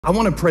I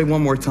want to pray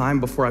one more time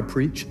before I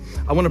preach.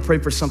 I want to pray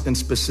for something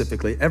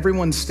specifically.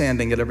 Everyone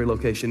standing at every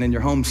location, in your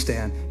home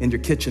stand, in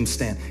your kitchen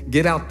stand.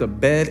 Get out the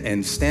bed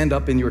and stand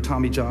up in your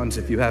Tommy Johns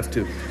if you have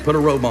to. Put a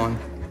robe on,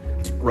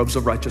 robes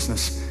of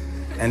righteousness,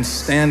 and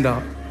stand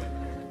up.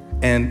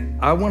 And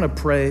I want to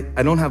pray.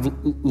 I don't have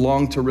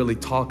long to really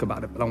talk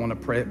about it, but I want to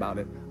pray about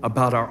it,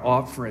 about our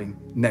offering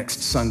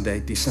next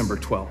Sunday, December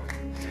 12th.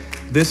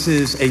 This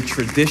is a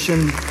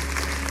tradition.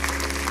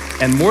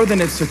 And more than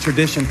it's a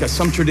tradition, because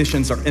some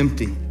traditions are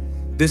empty,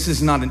 this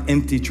is not an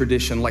empty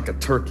tradition like a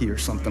turkey or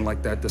something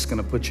like that that's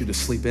gonna put you to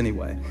sleep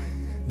anyway.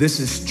 This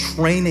is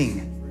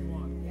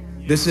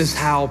training. This is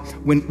how,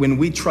 when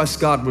we trust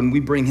God, when we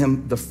bring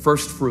him the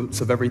first fruits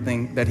of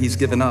everything that he's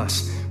given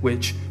us,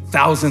 which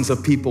thousands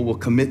of people will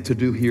commit to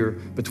do here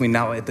between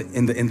now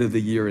and the end of the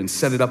year and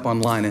set it up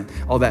online and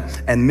all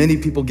that. And many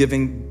people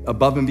giving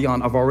above and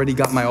beyond. I've already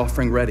got my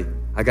offering ready.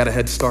 I got a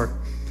head start.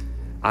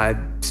 I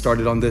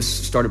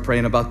started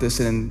praying about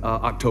this in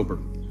October,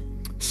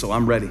 so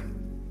I'm ready.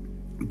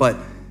 But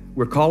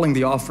we're calling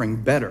the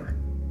offering better.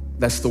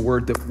 That's the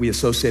word that we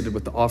associated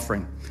with the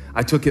offering.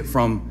 I took it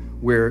from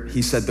where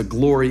he said the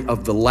glory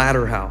of the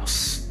latter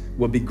house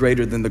will be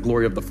greater than the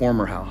glory of the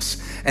former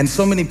house. And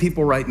so many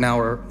people right now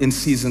are in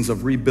seasons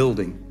of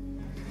rebuilding.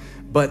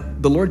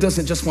 But the Lord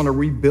doesn't just want to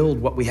rebuild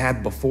what we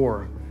had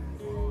before.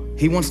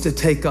 He wants to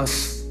take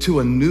us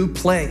to a new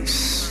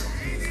place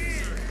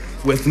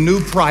with new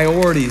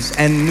priorities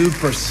and new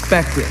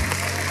perspective.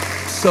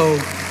 So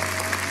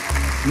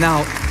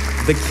now,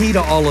 the key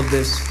to all of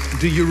this,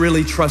 do you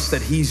really trust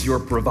that he's your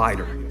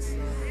provider?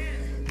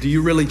 Do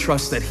you really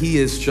trust that he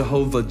is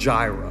Jehovah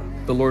Jireh?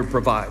 The Lord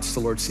provides, the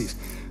Lord sees.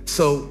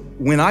 So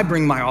when I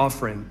bring my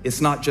offering,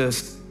 it's not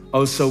just,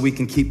 oh, so we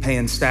can keep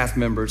paying staff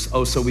members.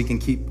 Oh, so we can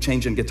keep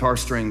changing guitar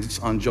strings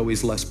on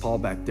Joey's Les Paul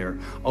back there.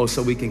 Oh,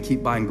 so we can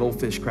keep buying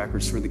goldfish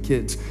crackers for the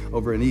kids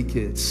over in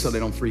E-Kids so they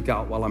don't freak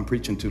out while I'm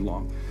preaching too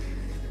long.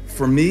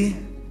 For me,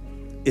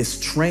 it's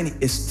training,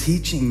 it's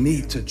teaching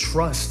me to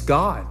trust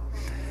God.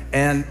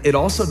 And it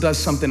also does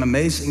something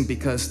amazing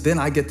because then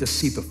I get to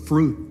see the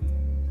fruit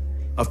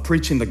of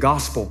preaching the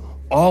gospel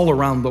all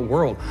around the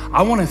world.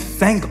 I want to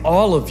thank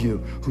all of you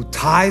who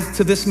tithe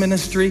to this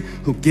ministry,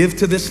 who give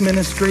to this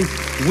ministry.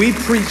 We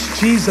preach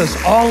Jesus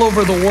all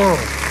over the world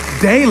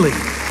daily.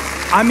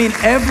 I mean,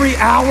 every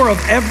hour of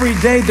every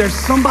day, there's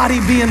somebody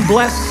being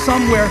blessed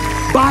somewhere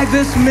by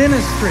this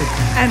ministry.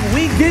 And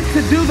we get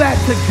to do that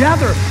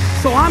together.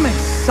 So I'm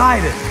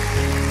excited,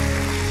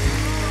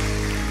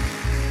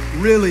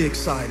 really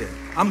excited.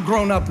 I'm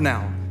grown up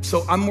now,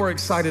 so I'm more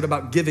excited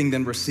about giving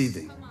than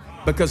receiving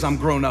because I'm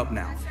grown up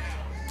now.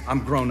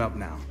 I'm grown up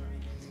now.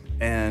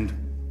 And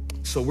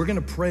so we're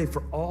gonna pray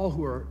for all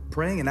who are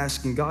praying and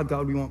asking God,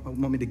 we want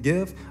me to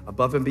give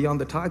above and beyond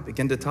the tithe,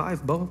 begin to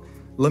tithe both.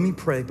 Let me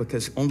pray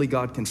because only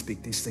God can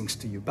speak these things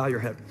to you. Bow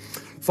your head.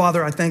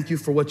 Father, I thank you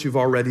for what you've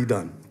already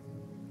done.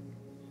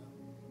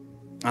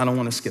 I don't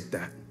wanna skip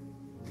that.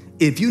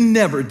 If you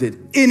never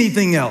did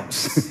anything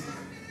else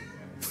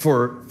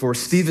for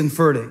Steven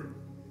Furtick,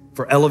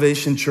 for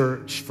Elevation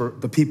Church, for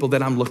the people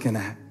that I'm looking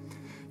at,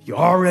 you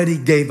already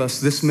gave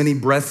us this many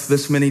breaths,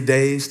 this many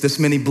days, this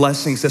many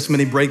blessings, this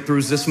many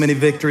breakthroughs, this many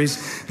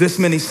victories, this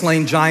many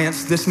slain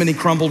giants, this many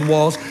crumbled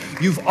walls.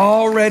 You've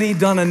already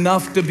done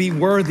enough to be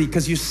worthy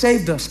because you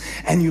saved us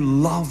and you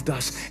loved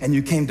us and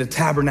you came to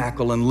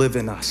tabernacle and live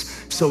in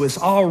us. So it's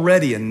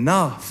already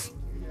enough.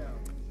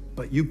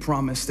 But you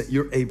promised that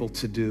you're able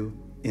to do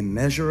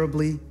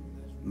immeasurably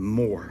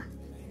more.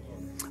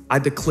 I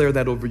declare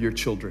that over your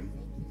children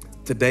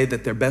today,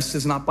 that their best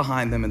is not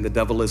behind them and the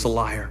devil is a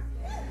liar.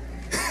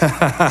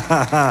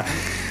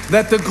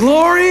 That the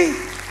glory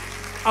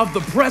of the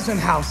present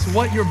house,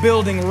 what you're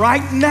building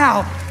right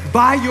now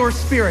by your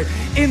spirit,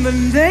 in the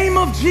name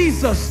of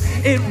Jesus,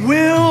 it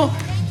will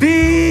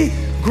be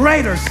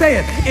greater. Say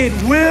it. It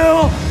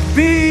will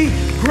be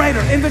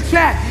greater. In the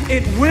chat,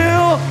 it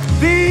will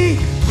be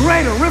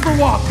greater.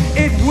 Riverwalk,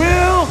 it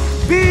will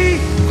be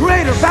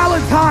greater.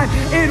 Valentine,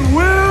 it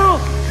will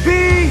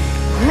be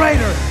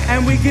greater.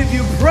 And we give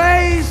you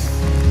praise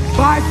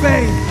by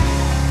faith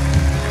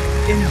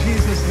in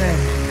Jesus' name.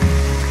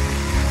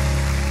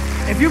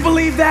 If you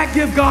believe that,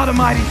 give God a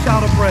mighty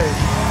shout of praise.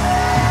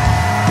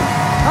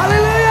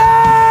 Hallelujah!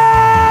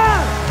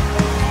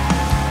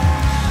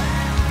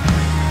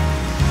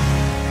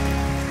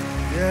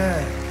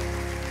 Yeah.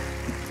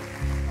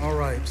 All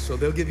right, so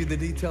they'll give you the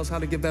details how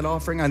to give that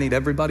offering. I need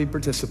everybody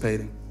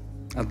participating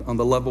on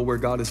the level where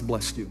God has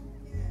blessed you.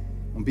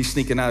 Don't be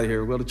sneaking out of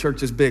here. Well, the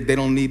church is big. They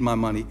don't need my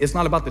money. It's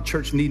not about the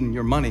church needing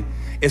your money.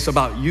 It's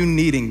about you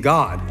needing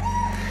God.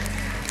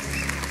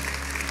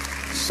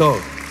 So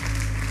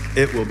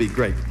it will be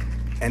great.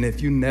 And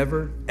if you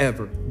never,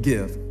 ever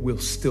give, we'll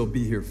still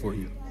be here for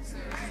you.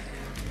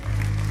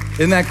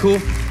 Isn't that cool?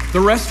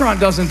 The restaurant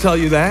doesn't tell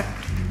you that.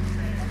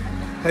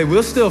 Hey,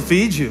 we'll still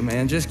feed you,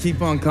 man. Just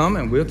keep on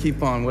coming. We'll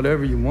keep on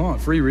whatever you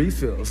want. Free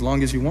refill as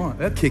long as you want.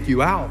 They'll kick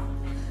you out.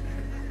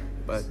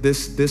 But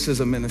this is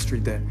a ministry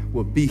that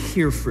will be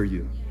here for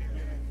you.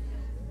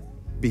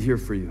 Be here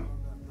for you.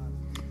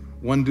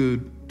 One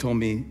dude told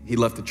me he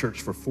left the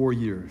church for 4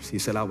 years. He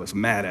said, I was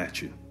mad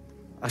at you.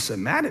 I said,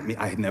 mad at me?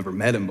 I had never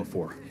met him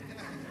before.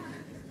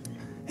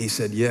 He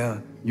said, yeah,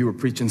 you were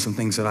preaching some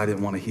things that I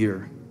didn't want to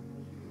hear.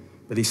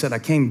 But he said, I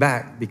came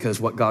back because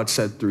what God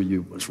said through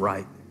you was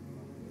right.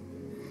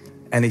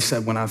 And he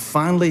said, when I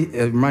finally,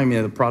 it reminded me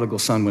of the prodigal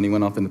son when he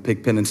went off in the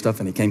pig pen and stuff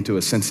and he came to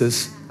his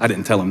senses. I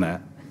didn't tell him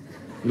that.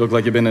 You look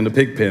like you've been in the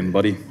pig pen,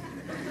 buddy.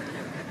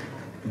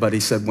 But he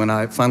said, when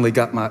I finally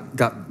got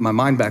my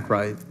mind back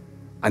right,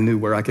 I knew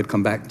where I could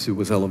come back to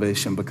was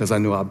elevation because I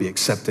knew I'd be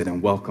accepted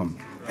and welcomed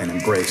and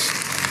embraced.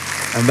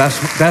 And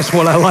that's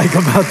what I like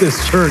about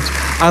this church.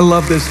 I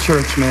love this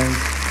church, man.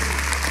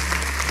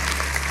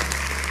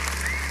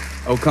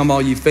 Oh, come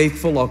all ye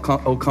faithful, oh,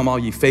 come all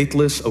ye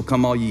faithless, oh,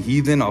 come all ye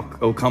heathen,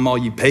 oh, come all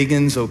ye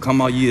pagans, oh,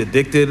 come all ye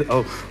addicted,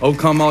 oh,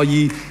 come all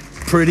ye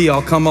pretty,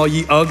 oh, come all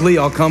ye ugly,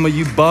 oh, come all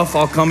ye buff,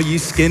 oh, come all ye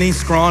skinny,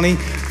 scrawny,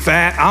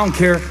 fat, I don't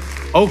care.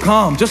 Oh,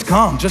 come, just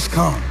come, just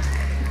come.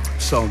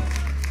 So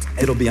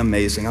it'll be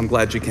amazing. I'm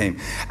glad you came.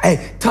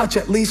 Hey, touch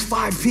at least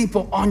 5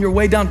 people on your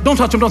way down. Don't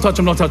touch them, don't touch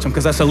them, don't touch them,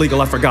 because that's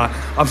illegal, I forgot.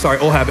 I'm sorry,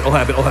 old habit, old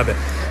habit, old habit.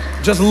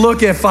 Just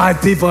look at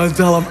 5 people and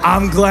tell them,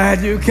 I'm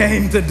glad you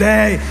came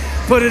today.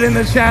 Put it in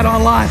the chat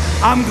online.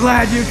 I'm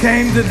glad you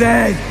came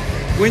today.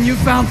 When you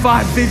found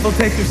 5 people,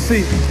 take your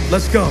seat.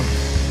 Let's go.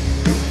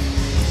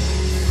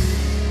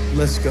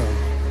 Let's go.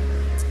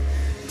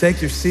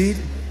 Take your seat.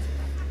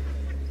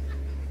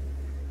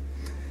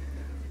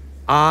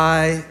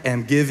 I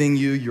am giving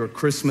you your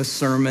Christmas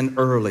sermon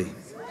early.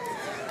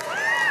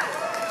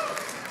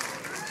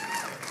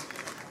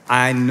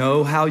 I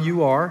know how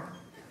you are.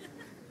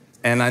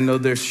 And I know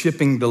there's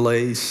shipping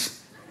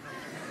delays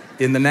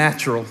in the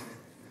natural.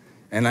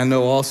 And I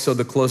know also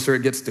the closer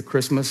it gets to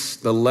Christmas,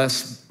 the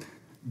less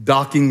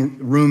docking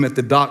room at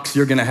the docks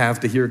you're gonna have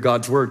to hear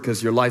God's word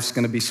because your life's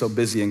gonna be so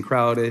busy and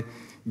crowded.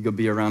 You're gonna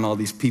be around all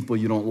these people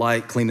you don't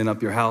like, cleaning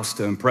up your house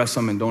to impress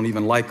them and don't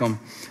even like them,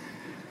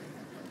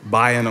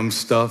 buying them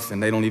stuff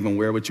and they don't even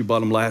wear what you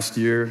bought them last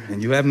year,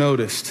 and you have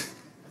noticed.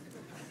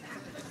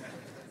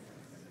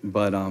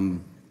 But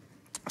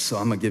so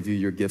I'm gonna give you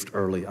your gift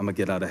early. I'm gonna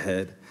get out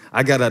ahead.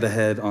 I got out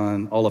ahead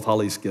on all of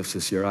Holly's gifts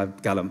this year.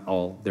 I've got them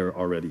all there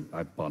already.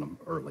 I bought them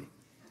early.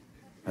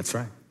 That's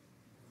right.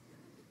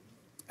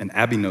 And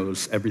Abby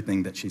knows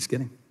everything that she's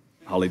getting.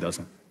 Holly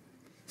doesn't.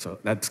 So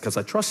that's because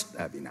I trust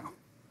Abby now.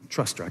 I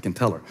trust her. I can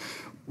tell her.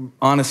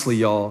 Honestly,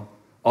 y'all,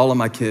 all of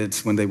my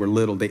kids, when they were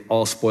little, they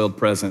all spoiled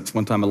presents.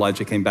 One time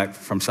Elijah came back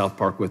from South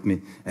Park with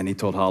me, and he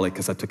told Holly,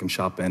 because I took him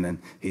shopping, and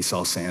he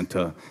saw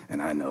Santa,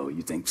 and I know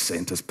you think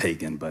Santa's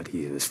pagan, but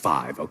he is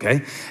 5,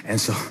 okay? And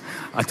so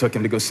I took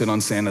him to go sit on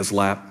Santa's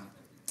lap,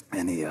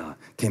 and he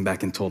came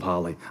back and told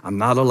Holly, I'm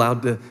not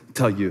allowed to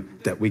tell you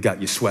that we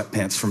got you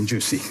sweatpants from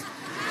Juicy.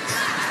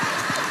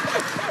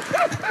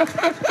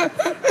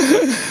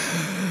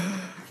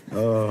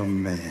 Oh,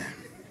 man.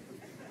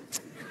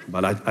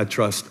 But I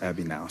trust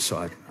Abby now, so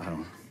I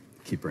don't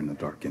keep her in the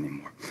dark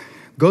anymore.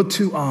 Go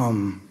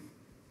to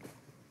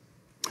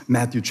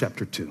Matthew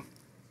chapter 2.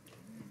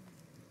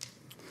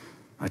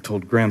 I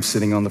told Graham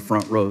sitting on the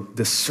front row,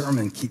 this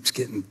sermon keeps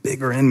getting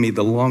bigger in me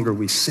the longer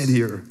we sit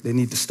here. They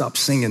need to stop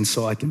singing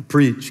so I can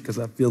preach because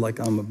I feel like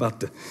I'm about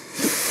to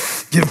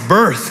give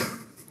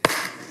birth,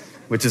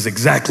 which is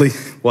exactly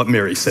what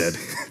Mary said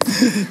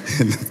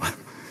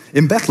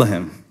in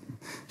Bethlehem.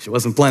 She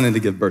wasn't planning to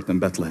give birth in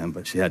Bethlehem,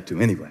 but she had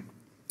to anyway.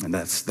 And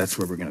that's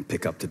where we're going to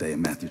pick up today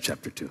in Matthew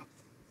chapter 2.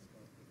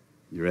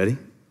 You ready?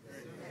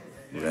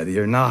 Ready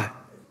or not?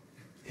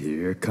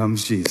 Here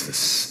comes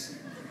Jesus.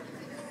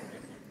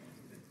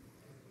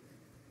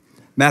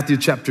 Matthew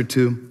chapter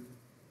 2.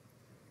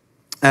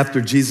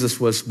 After Jesus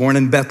was born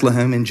in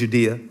Bethlehem in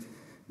Judea,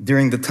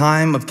 during the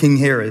time of King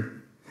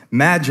Herod,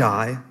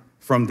 Magi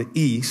from the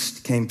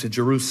east came to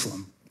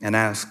Jerusalem and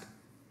asked,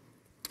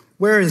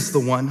 where is the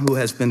one who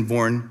has been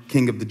born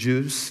King of the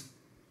Jews?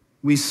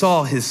 We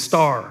saw his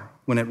star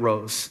when it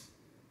rose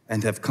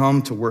and have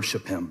come to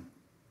worship him.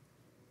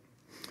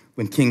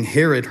 When King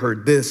Herod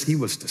heard this, he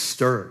was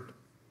disturbed.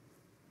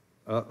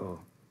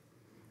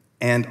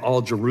 And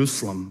all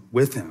Jerusalem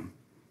with him.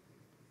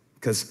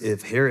 Because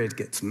if Herod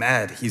gets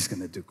mad, he's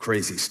going to do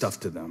crazy stuff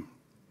to them.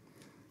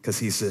 Because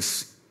he's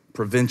this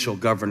provincial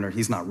governor.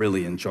 He's not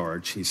really in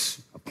charge.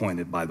 He's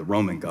appointed by the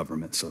Roman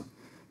government. So,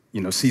 you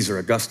know, Caesar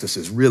Augustus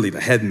is really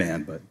the head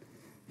man, but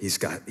he's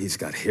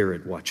got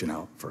Herod watching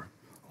out for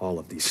all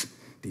of these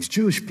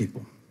Jewish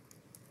people.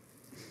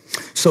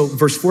 So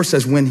verse 4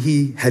 says, when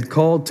he had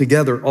called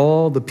together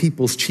all the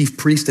people's chief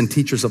priests and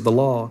teachers of the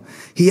law,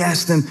 he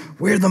asked them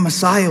where the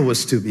Messiah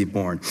was to be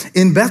born.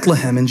 In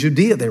Bethlehem in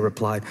Judea, they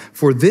replied,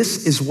 for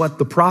this is what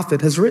the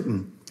prophet has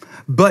written.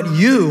 But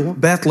you,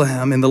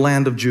 Bethlehem in the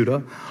land of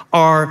Judah,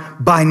 are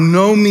by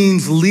no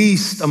means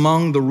least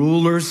among the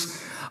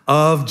rulers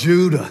of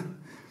Judah.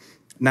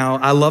 Now,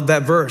 I love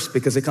that verse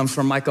because it comes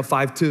from Micah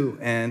 5:2,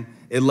 and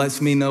it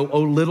lets me know,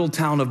 oh, little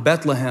town of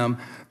Bethlehem,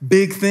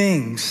 big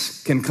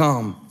things can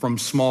come from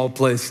small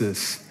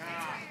places.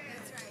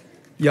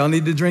 Y'all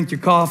need to drink your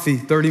coffee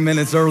 30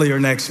 minutes earlier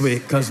next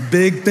week because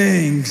big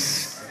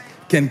things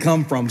can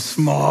come from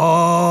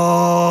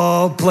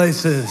small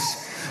places.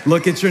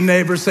 Look at your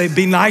neighbor, say,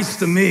 be nice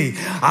to me.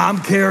 I'm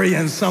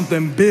carrying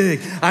something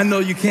big. I know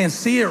you can't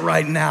see it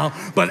right now,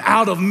 but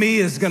out of me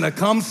is gonna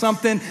come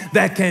something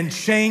that can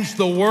change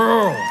the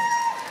world.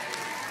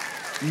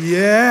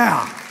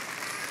 Yeah,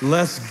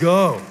 let's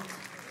go.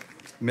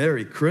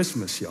 Merry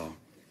Christmas, y'all.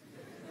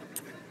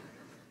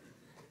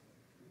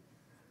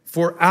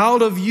 For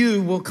out of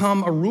you will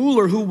come a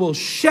ruler who will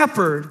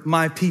shepherd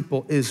my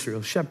people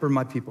Israel. Shepherd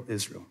my people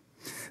Israel.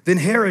 Then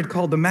Herod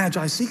called the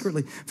Magi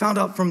secretly, found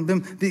out from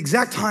them the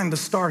exact time the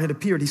star had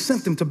appeared. He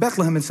sent them to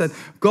Bethlehem and said,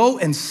 go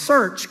and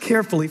search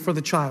carefully for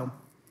the child.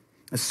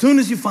 As soon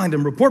as you find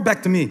him, report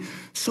back to me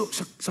so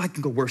I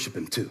can go worship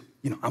him too.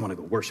 I want to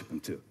go worship him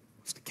too. He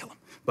wants to kill him,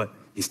 but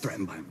he's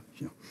threatened by him.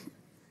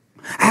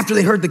 After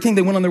they heard the king,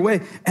 they went on their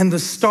way, and the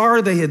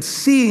star they had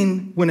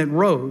seen when it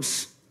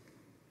rose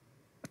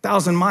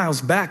 1,000 miles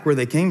back where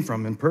they came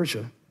from in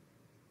Persia,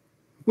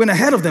 went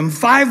ahead of them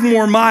 5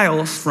 more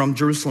miles from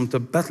Jerusalem to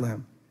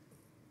Bethlehem,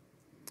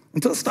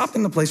 until it stopped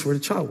in the place where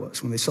the child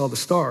was. When they saw the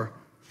star,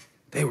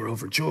 they were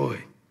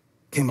overjoyed.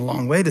 Came a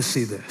long way to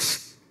see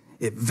this.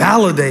 It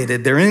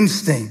validated their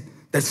instinct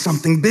that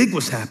something big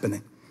was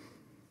happening.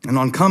 And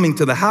on coming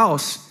to the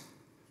house,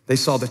 they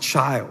saw the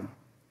child.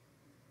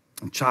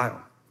 A child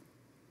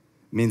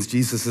means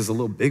Jesus is a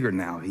little bigger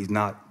now. He's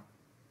not,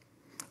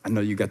 I know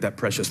you got that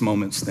precious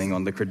moments thing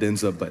on the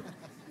credenza, but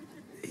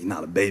he's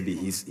not a baby.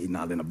 He's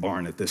not in a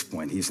barn at this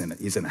point. He's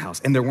in a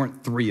house. And there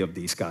weren't 3 of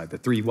these guys. The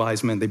 3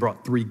 wise men, they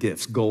brought 3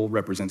 gifts. Gold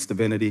represents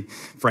divinity.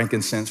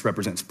 Frankincense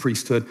represents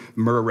priesthood.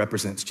 Myrrh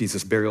represents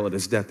Jesus' burial at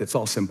his death. It's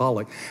all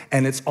symbolic.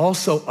 And it's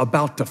also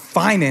about to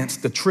finance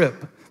the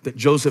trip that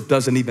Joseph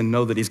doesn't even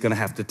know that he's going to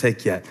have to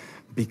take yet,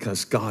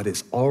 because God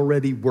is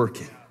already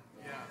working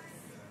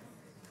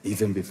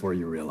even before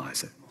you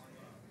realize it.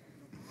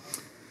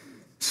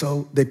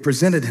 So they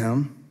presented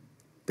him.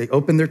 They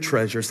opened their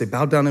treasures. They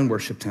bowed down and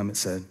worshiped him, it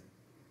said.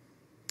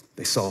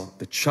 They saw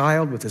the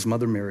child with his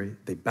mother Mary.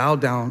 They bowed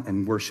down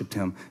and worshiped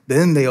him.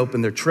 Then they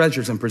opened their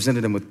treasures and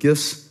presented him with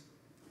gifts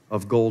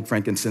of gold,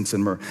 frankincense,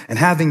 and myrrh. And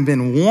having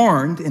been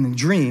warned in a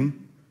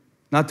dream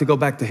not to go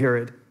back to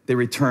Herod, they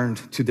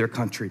returned to their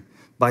country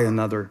by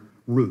another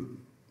route.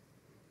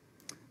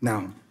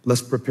 Now,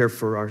 let's prepare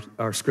for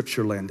our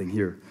scripture landing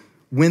here.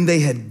 When they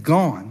had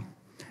gone,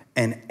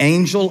 an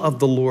angel of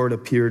the Lord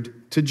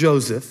appeared to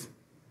Joseph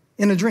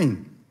in a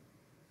dream.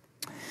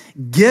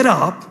 Get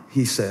up,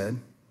 he said,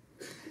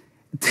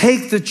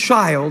 take the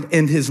child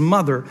and his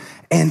mother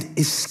and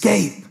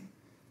escape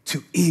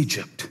to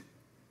Egypt.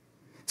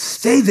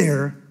 Stay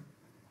there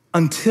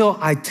until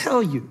I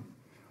tell you,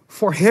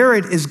 for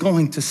Herod is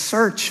going to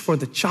search for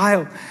the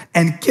child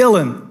and kill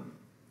him.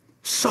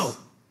 So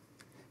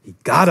he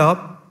got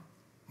up,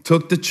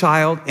 took the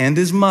child and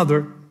his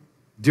mother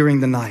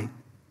during the night,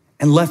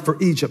 and left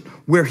for Egypt,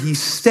 where he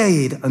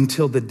stayed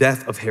until the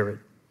death of Herod.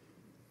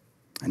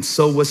 And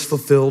so was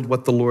fulfilled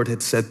what the Lord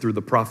had said through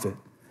the prophet,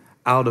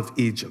 out of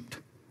Egypt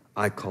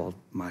I called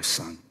my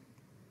son.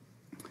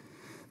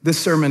 This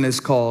sermon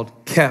is called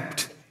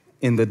Kept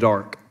in the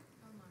Dark.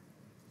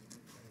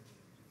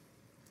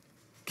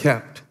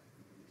 Kept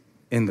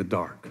in the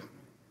dark.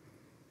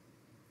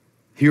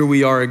 Here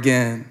we are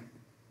again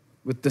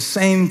with the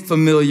same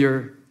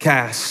familiar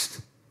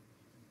cast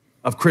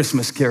of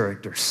Christmas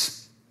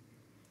characters.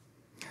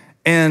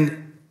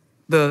 And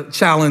the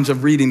challenge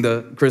of reading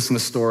the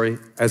Christmas story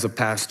as a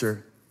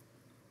pastor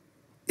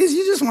is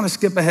you just want to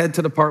skip ahead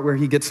to the part where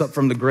he gets up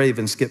from the grave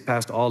and skip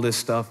past all this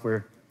stuff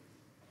where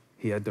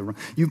he had to run.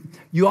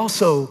 You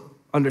also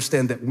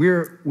understand that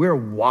we're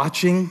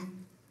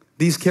watching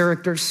these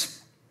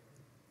characters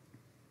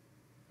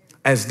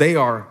as they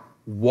are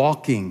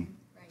walking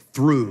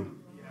through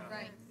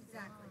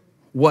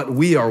what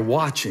we are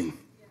watching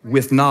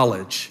with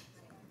knowledge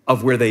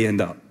of where they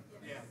end up.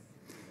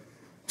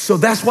 So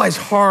that's why it's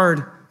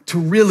hard to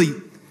really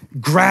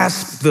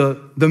grasp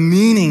the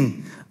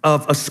meaning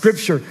of a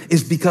scripture,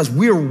 is because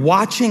we're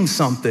watching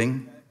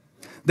something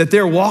that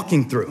they're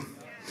walking through.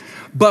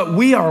 But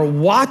we are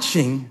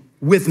watching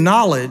with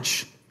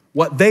knowledge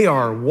what they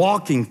are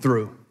walking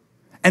through.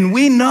 And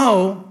we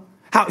know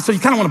how, so you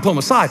kind of want to pull them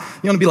aside.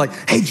 You want to be like,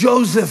 hey,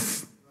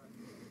 Joseph,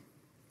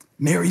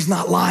 Mary's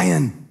not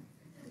lying.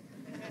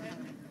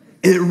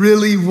 It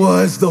really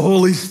was the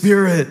Holy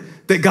Spirit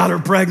that got her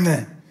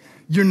pregnant.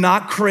 You're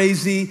not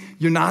crazy.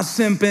 You're not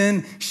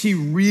simping. She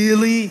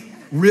really,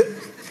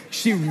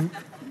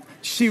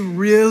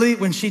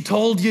 when she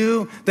told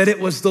you that it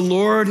was the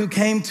Lord who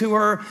came to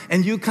her,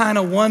 and you kind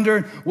of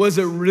wondered, was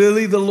it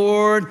really the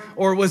Lord,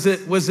 or was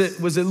it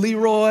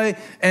Leroy?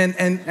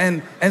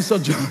 And so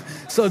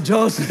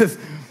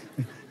Joseph,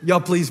 y'all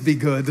please be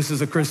good. This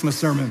is a Christmas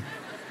sermon.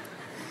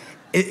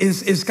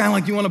 It's kind of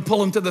like you want to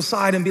pull him to the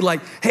side and be like,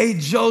 hey,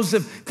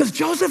 Joseph, because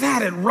Joseph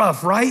had it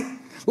rough, right?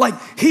 Like,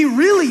 he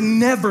really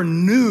never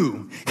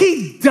knew.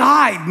 He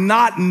died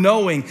not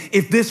knowing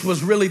if this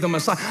was really the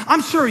Messiah.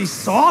 I'm sure he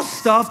saw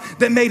stuff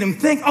that made him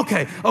think,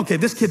 okay,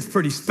 this kid's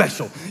pretty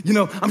special. You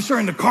know, I'm sure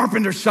in the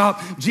carpenter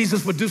shop,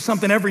 Jesus would do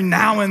something every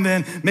now and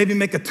then, maybe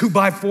make a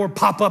 2x4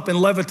 pop up and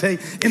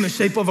levitate in the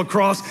shape of a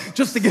cross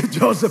just to give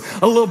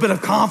Joseph a little bit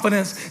of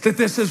confidence that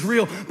this is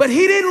real. But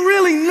he didn't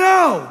really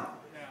know.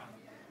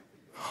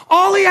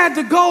 All he had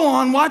to go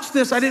on, watch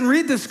this, I didn't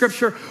read this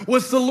scripture,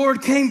 was the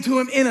Lord came to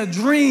him in a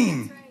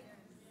dream.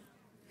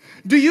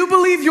 Do you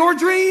believe your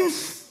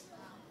dreams?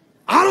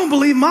 I don't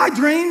believe my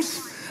dreams.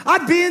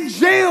 I'd be in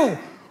jail.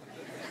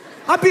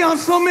 I'd be on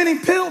so many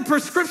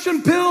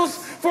prescription pills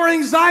for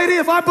anxiety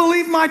if I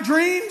believed my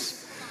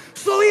dreams.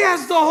 So he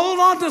has to hold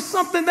on to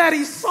something that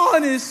he saw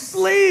in his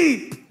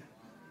sleep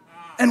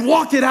and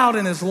walk it out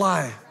in his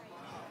life.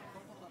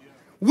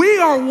 We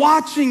are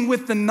watching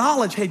with the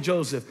knowledge, hey,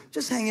 Joseph,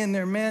 just hang in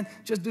there, man.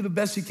 Just do the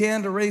best you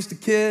can to raise the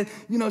kid.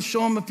 You know,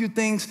 show him a few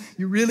things.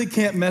 You really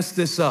can't mess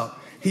this up.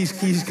 He's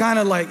kind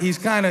of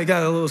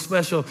got a little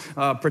special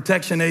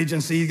protection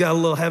agency. He's got a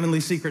little heavenly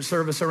secret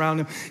service around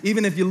him.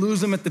 Even if you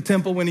lose him at the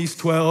temple when he's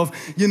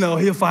 12, you know,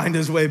 he'll find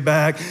his way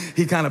back.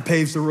 He kind of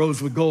paves the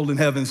roads with gold in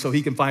heaven so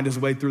he can find his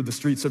way through the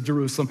streets of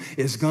Jerusalem.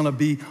 It's going to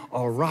be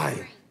all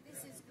right.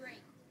 This is great.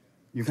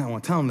 You kind of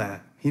want to tell him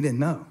that. He didn't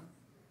know.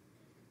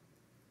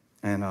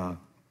 And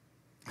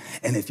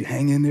if you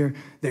hang in there,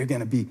 they're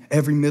going to be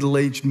every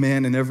middle-aged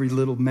man in every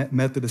little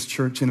Methodist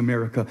church in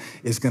America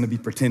is going to be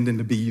pretending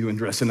to be you and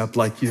dressing up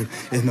like you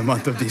in the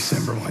month of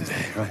December one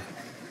day, right?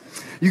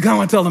 You kind of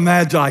want to tell the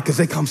Magi because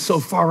they come so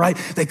far, right?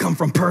 They come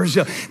from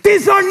Persia.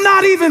 These are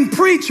not even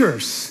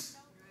preachers.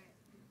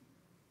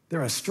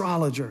 They're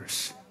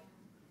astrologers.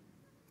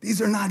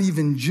 These are not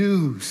even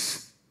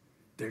Jews.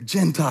 They're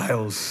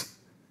Gentiles.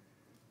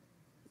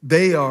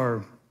 They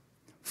are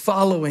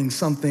following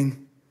something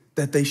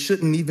that they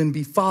shouldn't even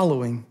be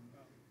following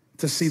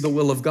to see the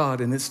will of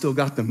God, and it still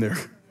got them there.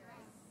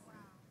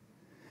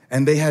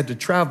 And they had to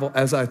travel,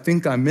 as I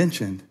think I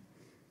mentioned,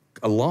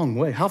 a long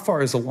way. How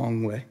far is a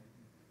long way?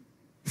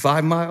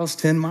 5 miles,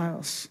 10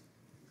 miles,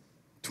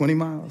 20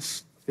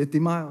 miles, 50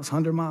 miles,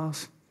 100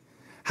 miles?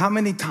 How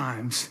many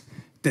times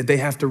did they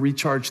have to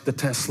recharge the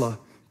Tesla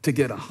to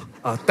get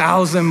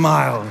 1,000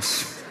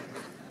 miles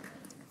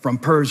from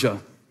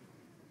Persia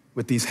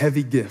with these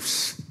heavy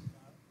gifts?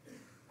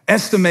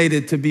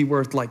 Estimated to be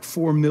worth like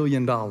 $4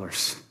 million.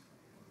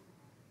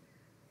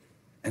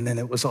 And then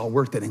it was all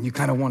worth it. And you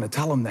kind of want to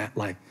tell them that,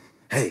 like,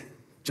 hey,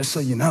 just so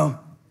you know,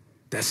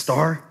 that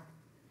star,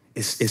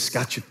 it's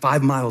got you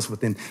 5 miles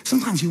within.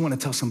 Sometimes you want to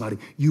tell somebody,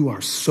 you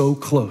are so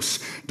close.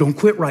 Don't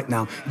quit right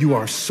now. You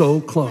are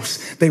so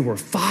close. They were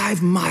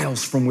 5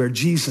 miles from where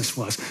Jesus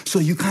was. So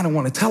you kind of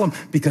want to tell them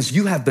because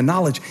you have the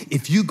knowledge.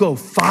 If you go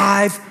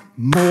 5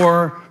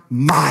 more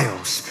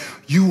miles,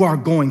 you are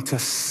going to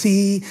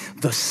see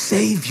the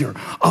Savior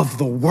of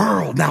the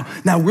world.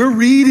 Now we're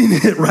reading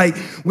it, right,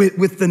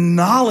 with the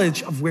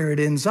knowledge of where it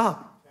ends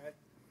up.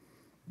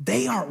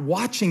 They aren't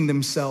watching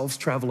themselves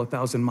travel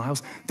 1,000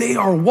 miles. They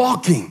are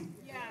walking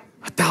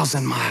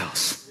 1,000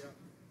 miles.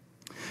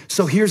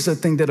 So here's the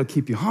thing that'll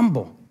keep you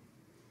humble.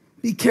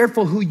 Be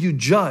careful who you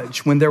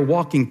judge when they're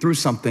walking through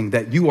something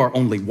that you are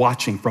only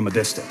watching from a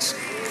distance.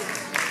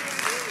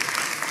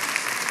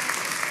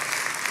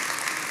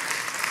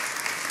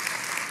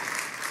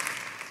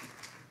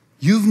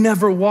 You've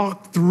never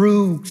walked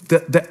through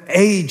the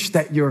age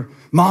that your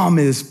mom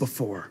is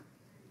before.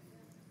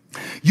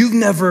 You've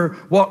never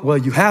walked, well,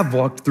 you have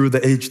walked through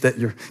the age that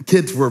your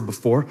kids were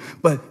before,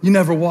 but you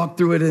never walked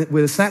through it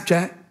with a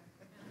Snapchat.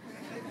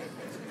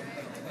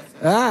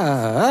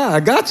 I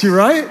got you,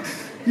 right?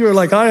 You were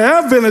like, I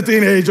have been a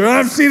teenager.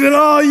 I've seen it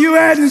all. You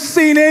hadn't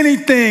seen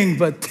anything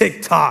but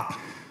TikTok.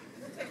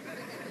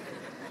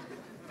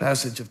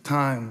 Passage of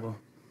time will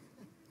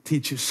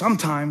teach you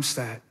sometimes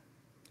that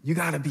you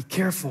got to be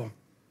careful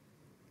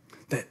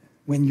that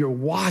when you're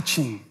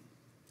watching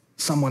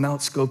someone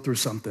else go through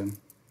something,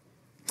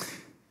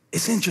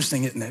 it's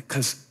interesting, isn't it?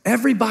 Because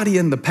everybody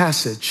in the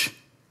passage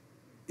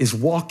is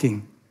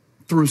walking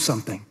through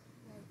something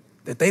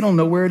that they don't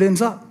know where it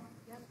ends up.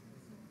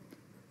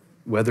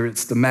 Whether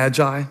it's the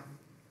Magi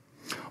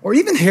or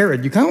even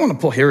Herod. You kind of want to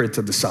pull Herod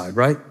to the side,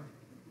 right?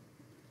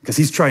 Because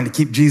he's trying to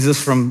keep Jesus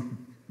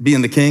from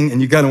being the king,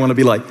 and you kind of want to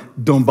be like,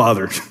 don't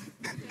bother.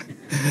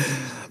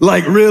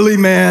 Like, really,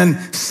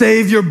 man,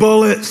 save your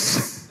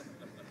bullets.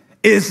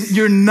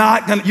 You're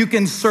not gonna, you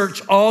can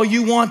search all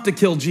you want to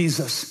kill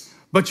Jesus,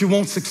 but you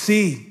won't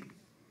succeed.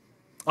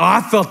 Oh,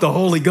 I felt the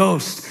Holy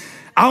Ghost.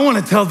 I want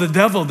to tell the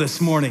devil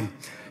this morning,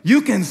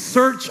 you can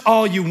search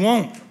all you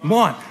want,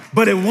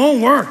 but it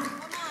won't work.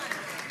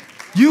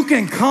 You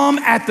can come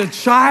at the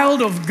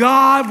child of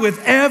God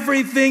with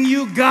everything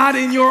you got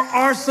in your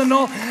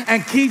arsenal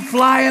and keep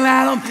flying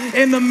at him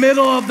in the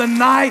middle of the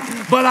night.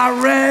 But I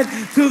read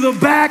to the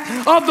back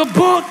of the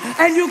book,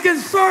 and you can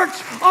search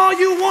all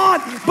you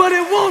want, but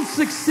it won't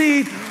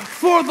succeed.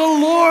 For the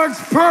Lord's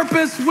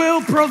purpose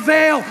will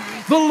prevail.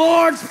 The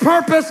Lord's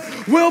purpose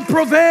will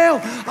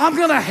prevail. I'm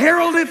going to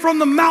herald it from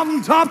the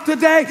mountaintop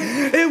today.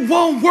 It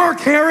won't work,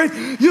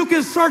 Herod. You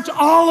can search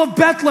all of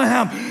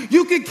Bethlehem.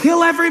 You can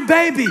kill every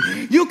baby.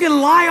 You can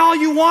lie all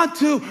you want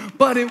to,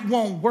 but it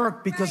won't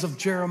work because of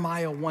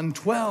Jeremiah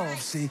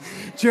 1:12. See,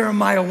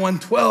 Jeremiah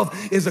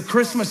 1:12 is a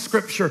Christmas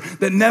scripture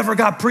that never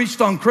got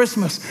preached on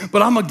Christmas,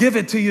 but I'm going to give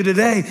it to you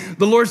today.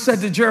 The Lord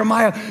said to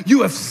Jeremiah,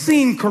 you have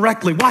seen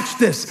correctly. Watch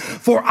this.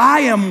 For I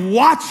am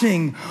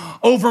watching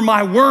over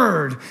my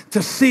word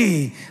to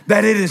see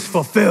that it is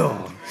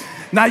fulfilled.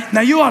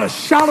 Now you ought to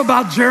shout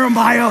about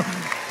Jeremiah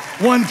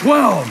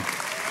 1:12.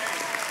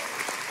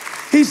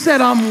 He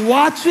said, I'm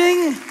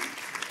watching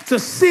to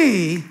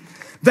see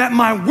that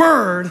my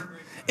word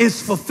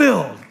is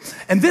fulfilled.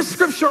 And this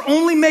scripture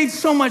only made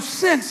so much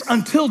sense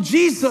until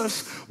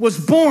Jesus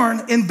was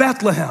born in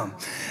Bethlehem.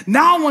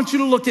 Now I want you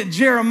to look at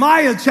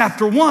Jeremiah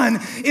chapter 1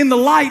 in the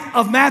light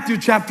of Matthew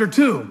chapter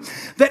 2.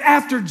 That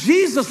after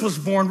Jesus was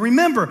born,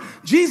 remember,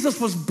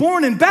 Jesus was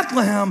born in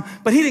Bethlehem,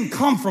 but he didn't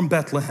come from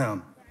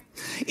Bethlehem.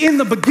 In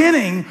the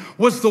beginning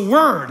was the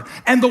Word,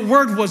 and the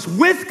Word was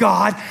with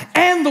God,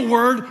 and the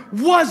Word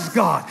was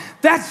God.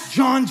 That's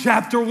John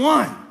chapter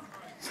 1.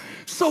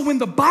 So when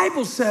the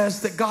Bible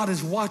says that God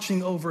is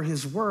watching over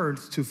his word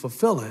to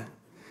fulfill it,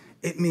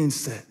 it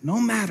means that no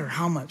matter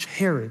how much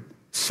Herod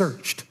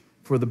searched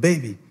for the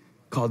baby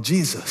called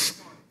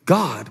Jesus,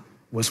 God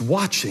was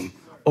watching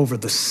over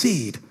the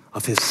seed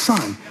of his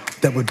son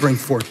that would bring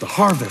forth the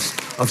harvest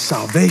of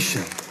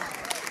salvation.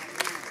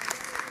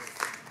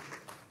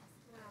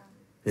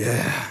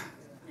 Yeah.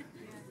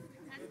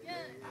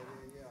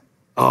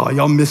 Oh,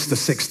 y'all missed the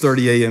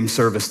 6:30 a.m.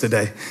 service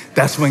today.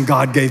 That's when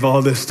God gave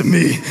all this to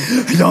me.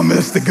 Y'all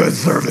missed the good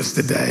service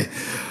today.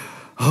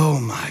 Oh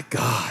my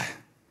God.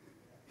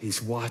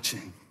 He's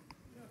watching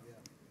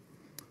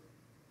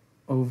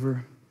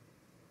over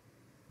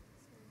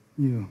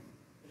you.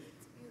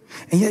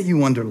 And yet you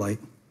wonder, like,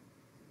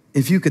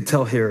 if you could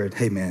tell Herod,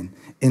 hey man,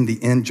 in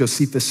the end,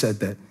 Josephus said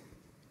that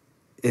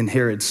in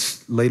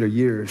Herod's later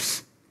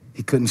years,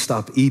 he couldn't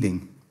stop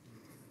eating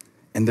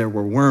and there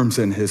were worms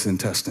in his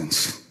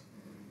intestines.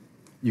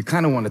 You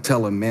kind of want to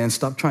tell him, man,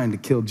 stop trying to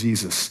kill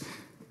Jesus.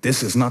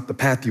 This is not the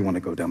path you want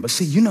to go down. But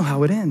see, you know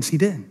how it ends. He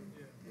did.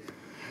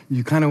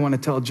 You kind of want to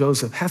tell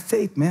Joseph, have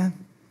faith, man.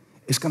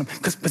 It's going to,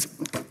 because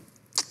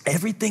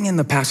everything in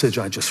the passage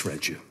I just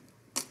read you,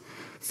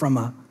 from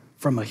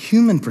a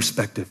human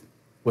perspective,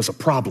 was a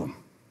problem.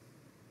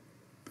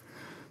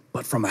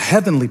 But from a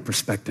heavenly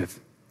perspective,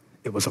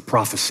 it was a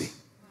prophecy.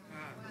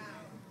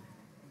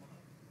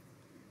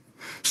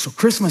 So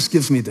Christmas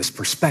gives me this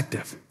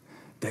perspective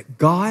that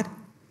God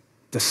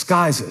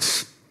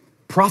disguises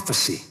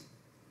prophecy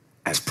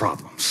as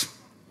problems.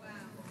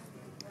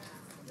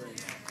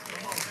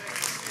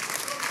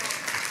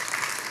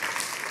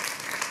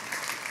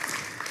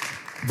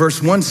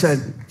 Verse 1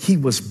 said, he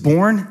was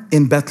born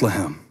in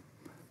Bethlehem.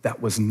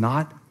 That was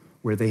not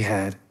where they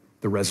had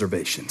the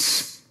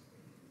reservations.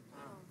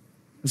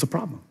 It was a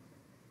problem.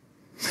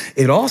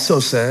 It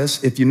also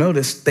says, if you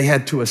notice, they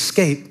had to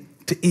escape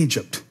to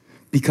Egypt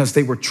because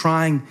they were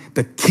trying,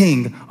 the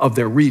king of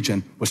their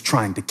region was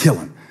trying to kill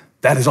him.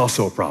 That is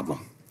also a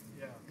problem.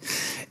 Yeah.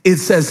 It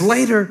says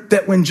later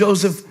that when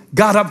Joseph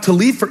got up to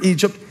leave for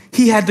Egypt,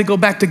 he had to go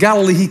back to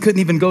Galilee. He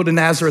couldn't even go to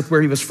Nazareth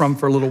where he was from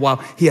for a little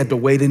while. He had to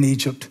wait in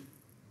Egypt.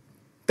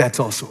 That's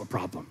also a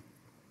problem.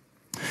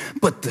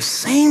 But the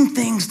same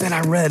things that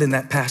I read in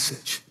that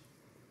passage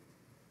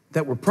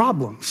that were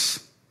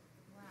problems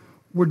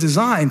were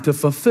designed to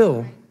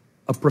fulfill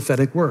a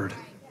prophetic word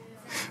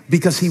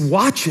because he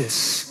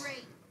watches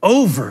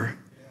over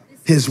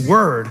his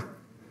word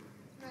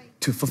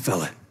to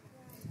fulfill it.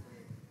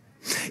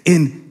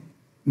 In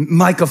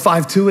Micah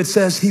 5:2, it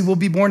says he will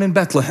be born in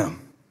Bethlehem.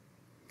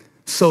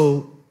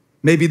 So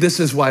maybe this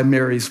is why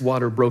Mary's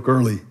water broke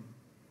early,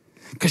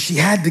 because she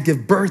had to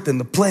give birth in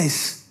the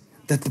place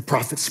that the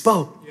prophet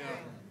spoke.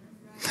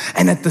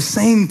 And at the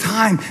same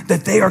time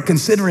that they are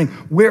considering,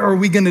 where are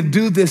we going to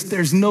do this?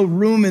 There's no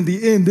room in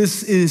the inn.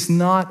 This is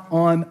not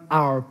on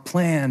our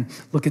plan.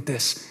 Look at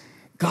this.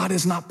 God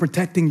is not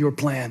protecting your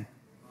plan.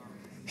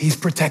 He's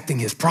protecting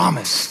his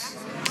promise.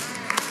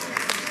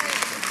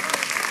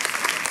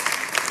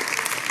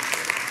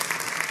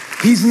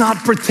 He's not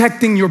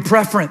protecting your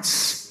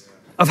preference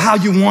of how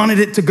you wanted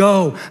it to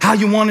go, how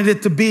you wanted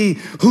it to be,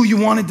 who you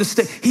wanted to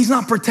stay. He's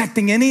not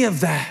protecting any of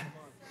that.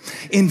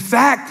 In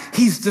fact,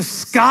 he's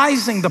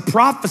disguising the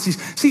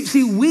prophecies.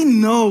 See, we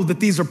know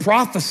that these are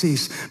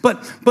prophecies,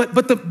 but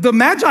the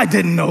Magi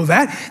didn't know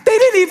that. They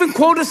didn't even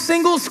quote a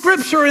single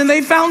scripture and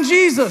they found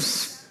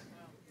Jesus.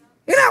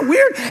 Isn't that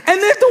weird?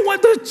 And then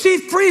the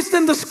chief priests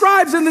and the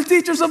scribes and the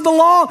teachers of the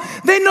law,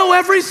 they know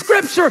every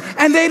scripture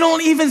and they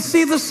don't even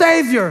see the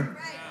Savior.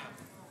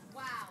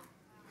 Wow.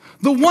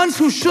 The ones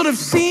who should have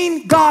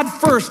seen God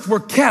first were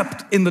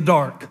kept in the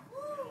dark.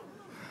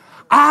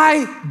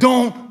 I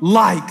don't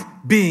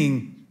like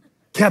being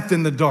kept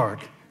in the dark.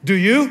 Do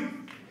you?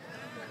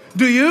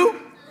 Do you?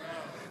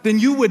 Then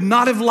you would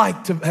not have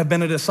liked to have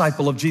been a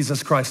disciple of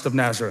Jesus Christ of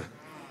Nazareth.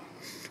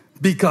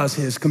 because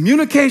his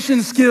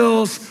communication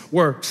skills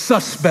were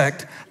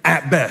suspect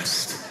at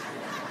best.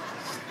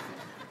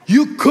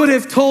 You could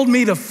have told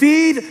me to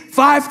feed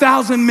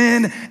 5,000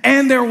 men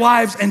and their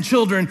wives and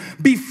children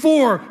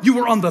before you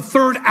were on the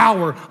third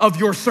hour of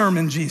your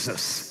sermon,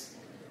 Jesus.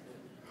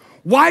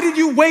 Why did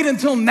you wait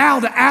until now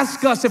to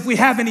ask us if we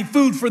have any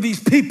food for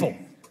these people?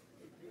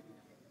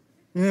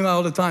 You know,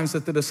 all the times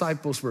that the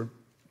disciples were,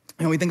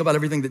 we think about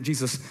everything that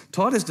Jesus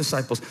taught his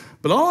disciples,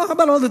 but how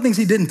about all the things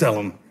he didn't tell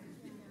them?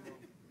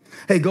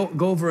 Hey, go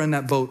over in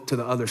that boat to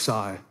the other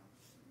side.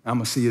 I'm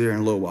gonna see you there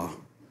in a little while.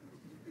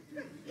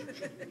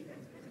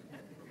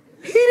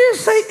 He didn't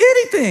say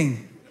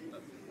anything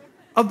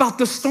about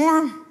the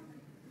storm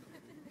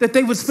that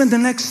they would spend the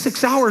next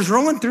 6 hours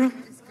rowing through.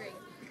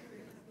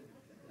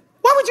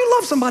 Why would you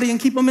love somebody and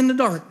keep them in the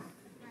dark?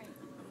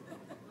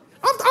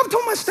 I've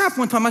told my staff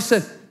one time, I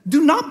said,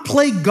 do not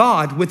play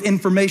God with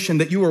information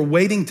that you are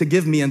waiting to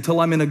give me until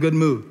I'm in a good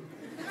mood.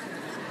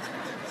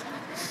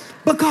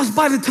 Because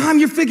by the time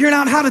you're figuring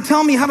out how to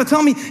tell me,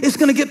 it's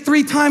gonna get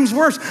 3 times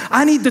worse.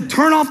 I need to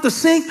turn off the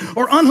sink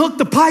or unhook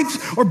the pipes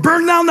or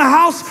burn down the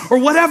house or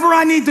whatever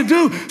I need to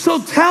do.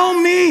 So tell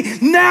me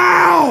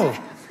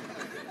now.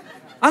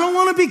 I don't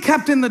wanna be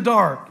kept in the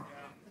dark.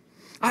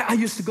 I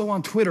used to go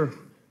on Twitter.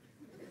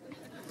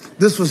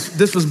 This was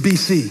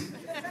BC.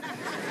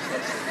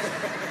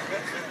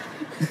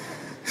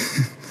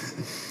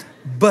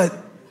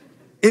 But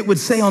it would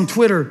say on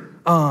Twitter,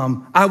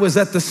 I was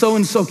at the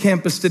so-and-so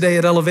campus today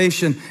at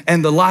Elevation,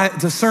 and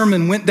the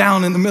sermon went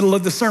down in the middle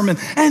of the sermon,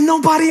 and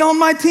nobody on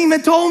my team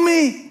had told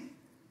me.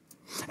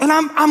 And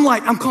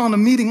I'm calling a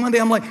meeting Monday.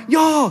 I'm like,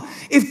 y'all,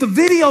 if the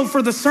video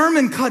for the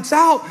sermon cuts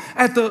out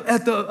at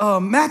the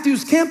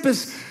Matthews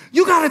campus,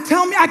 you gotta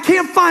tell me. I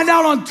can't find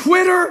out on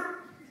Twitter.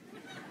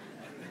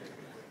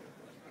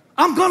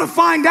 I'm gonna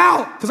find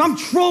out because I'm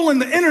trolling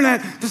the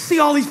internet to see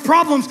all these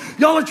problems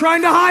y'all are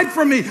trying to hide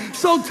from me.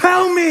 So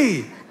tell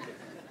me.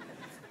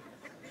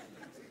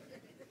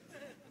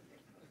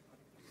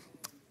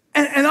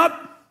 And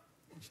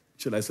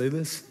should I say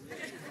this?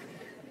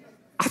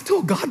 I've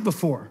told God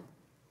before,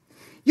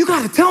 you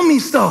gotta tell me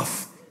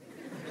stuff.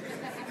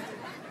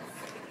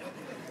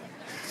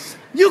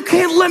 You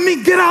can't let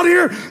me get out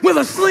here with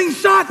a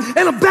slingshot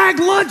and a bag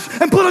lunch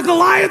and put a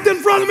Goliath in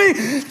front of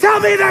me.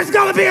 Tell me there's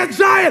gonna be a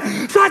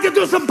giant so I can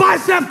do some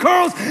bicep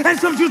curls and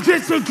some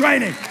jujitsu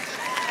training.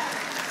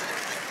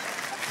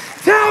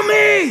 Tell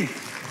me.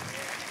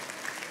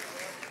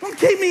 Don't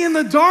keep me in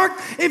the dark.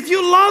 If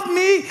you love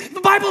me,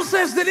 the Bible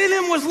says that in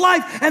him was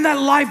life, and that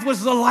life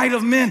was the light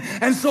of men.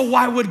 And so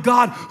why would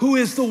God, who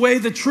is the way,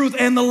 the truth,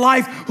 and the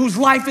life, whose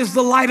life is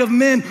the light of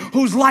men,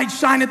 whose light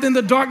shineth in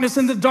the darkness,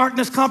 and the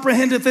darkness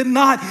comprehendeth it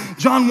not?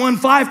 John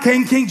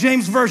 1:5, King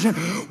James Version.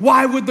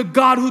 Why would the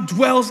God who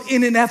dwells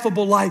in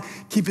ineffable light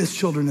keep his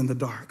children in the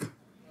dark?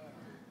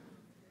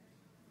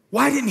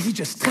 Why didn't he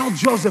just tell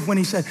Joseph when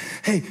he said,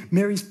 hey,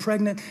 Mary's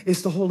pregnant,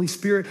 it's the Holy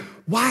Spirit?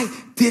 Why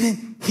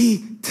didn't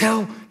he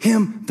tell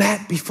him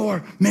that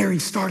before Mary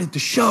started to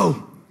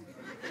show?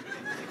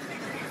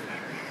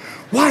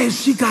 Why has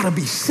she gotta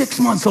be 6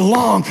 months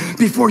along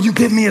before you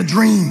give me a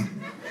dream?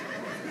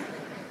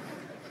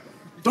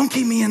 Don't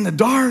keep me in the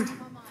dark.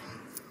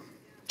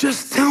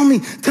 Just tell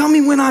me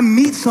when I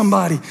meet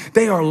somebody,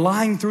 they are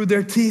lying through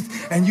their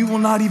teeth and you will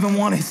not even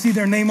want to see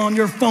their name on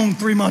your phone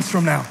 3 months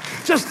from now.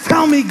 Just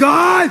tell me,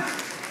 God.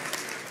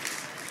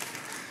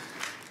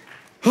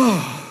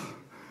 Oh,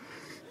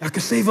 I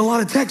could save a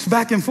lot of texts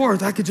back and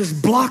forth. I could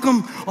just block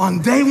them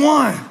on day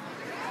one.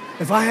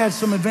 If I had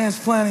some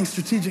advanced planning,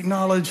 strategic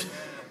knowledge.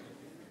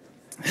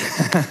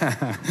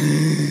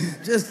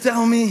 Just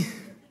tell me,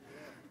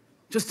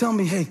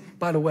 hey,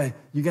 by the way,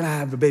 you're gonna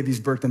have the baby's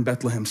birth in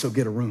Bethlehem, so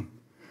get a room.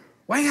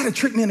 Why you gotta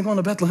trick me into going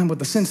to Bethlehem with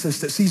the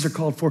census that Caesar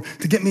called for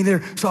to get me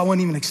there so I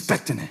wasn't even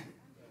expecting it?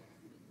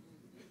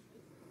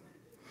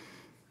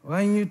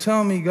 Why didn't you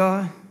tell me,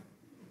 God,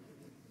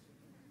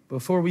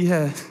 before we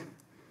had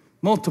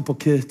multiple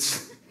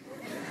kids?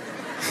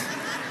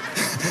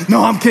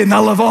 No, I'm kidding, I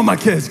love all my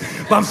kids.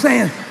 But I'm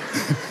saying,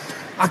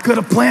 I could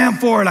have planned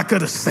for it, I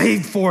could have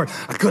saved for it,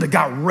 I could have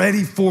got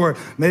ready for it.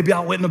 Maybe I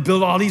wouldn't have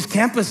built all these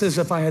campuses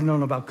if I had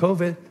known about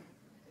COVID.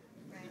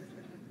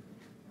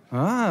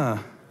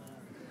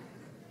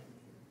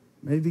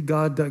 Maybe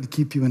God doesn't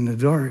keep you in the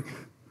dark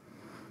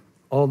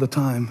all the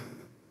time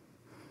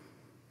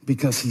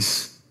because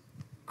he's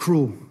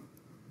cruel.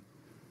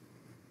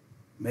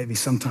 Maybe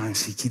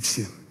sometimes he keeps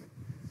you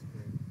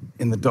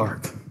in the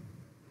dark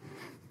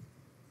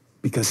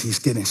because he's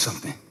getting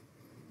something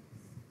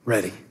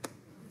ready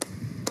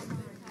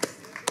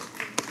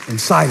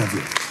inside of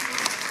you.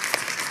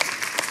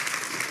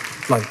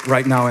 Like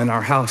right now in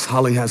our house,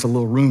 Holly has a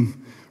little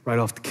room right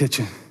off the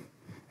kitchen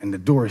and the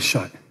door is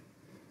shut.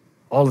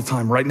 All the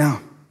time right now.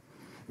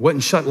 It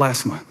wasn't shut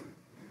last month.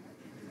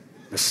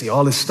 Let's see,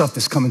 all this stuff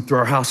is coming through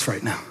our house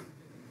right now.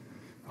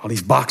 All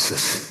these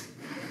boxes.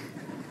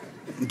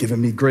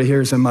 Giving me gray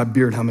hairs in my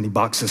beard, how many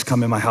boxes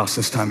come in my house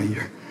this time of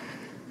year.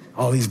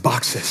 All these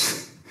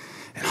boxes.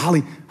 And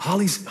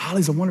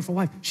Holly's a wonderful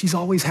wife. She's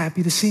always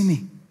happy to see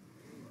me.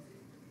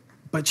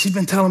 But she's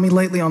been telling me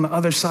lately on the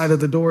other side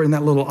of the door in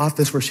that little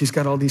office where she's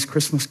got all these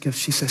Christmas gifts,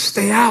 she says,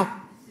 stay out.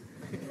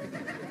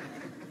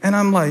 And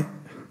I'm like,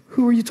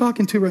 who are you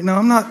talking to right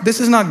now?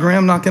 This is not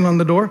Graham knocking on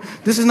the door.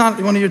 This is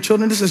not one of your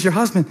children. This is your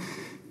husband.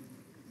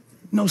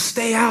 No,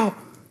 stay out.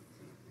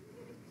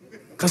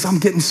 Because I'm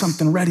getting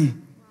something ready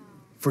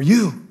for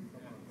you.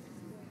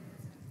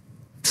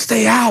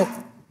 Stay out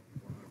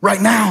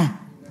right now.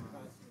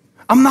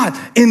 I'm not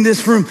in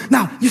this room.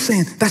 Now, you're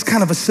saying that's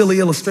kind of a silly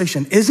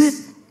illustration. Is it?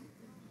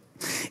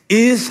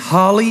 Is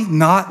Holly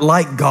not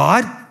like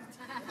God?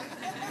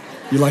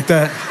 You like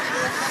that?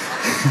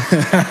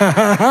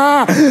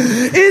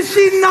 Is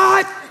she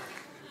not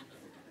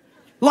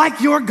like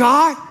your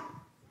God?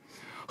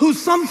 Who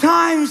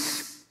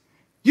sometimes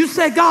you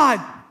say, God,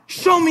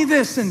 show me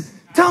this and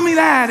tell me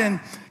that and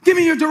give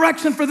me your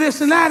direction for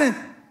this and that. And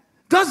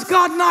does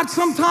God not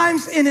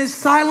sometimes in his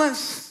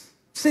silence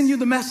send you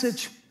the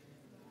message?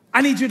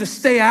 I need you to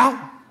stay out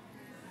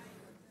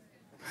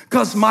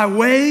because my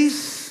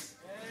ways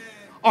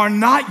are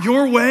not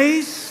your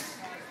ways.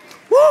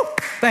 Woo!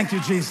 Thank you,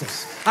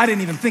 Jesus. I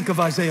didn't even think of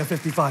Isaiah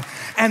 55.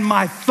 And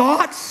my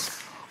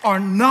thoughts are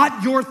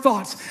not your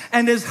thoughts.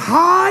 And as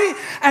high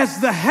as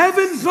the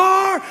heavens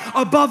are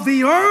above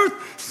the earth,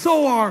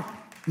 so are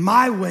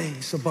my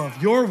ways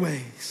above your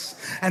ways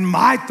and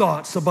my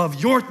thoughts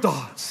above your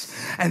thoughts.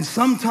 And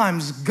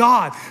sometimes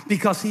God,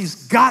 because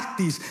he's got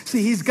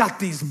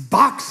these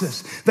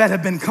boxes that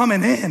have been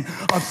coming in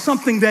of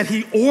something that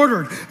he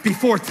ordered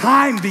before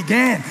time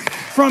began.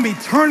 From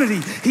eternity,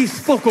 he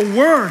spoke a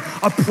word,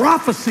 a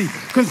prophecy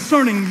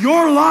concerning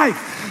your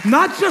life.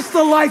 Not just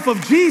the life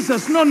of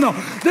Jesus. No.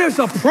 There's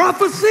a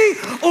prophecy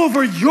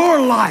over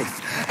your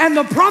life. And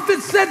the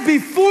prophet said,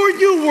 before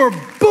you were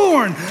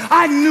born,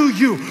 I knew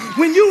you.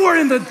 When you were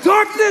in the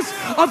darkness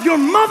of your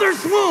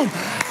mother's womb,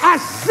 I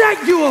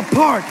set you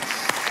apart.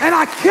 And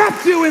I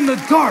kept you in the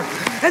dark.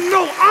 And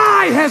no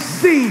eye has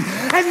seen,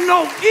 and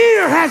no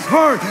ear has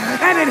heard,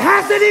 and it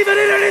hasn't even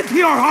entered into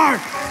your heart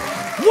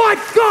what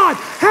God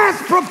has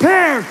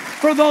prepared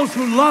for those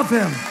who love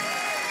him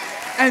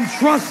and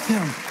trust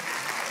him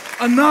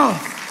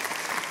enough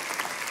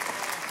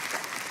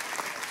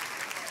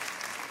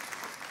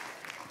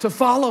to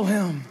follow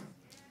him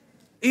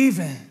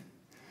even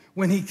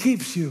when he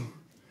keeps you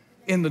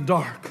in the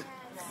dark.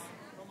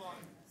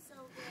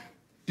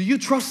 Do you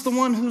trust the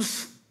one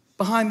who's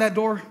behind that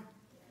door?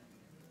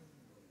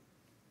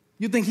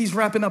 You think he's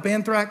wrapping up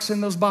anthrax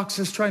in those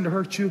boxes trying to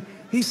hurt you?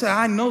 He said,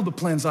 I know the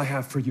plans I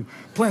have for you.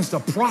 Plans to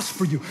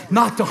prosper you,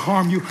 not to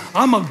harm you.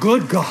 I'm a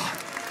good God.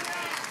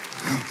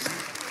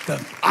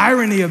 The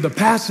irony of the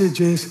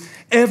passage is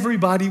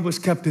everybody was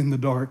kept in the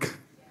dark.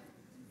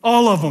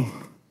 All of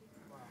them.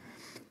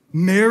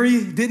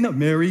 Mary didn't know.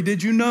 Mary,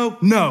 did you know?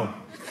 No.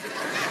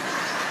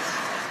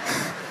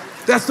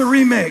 That's the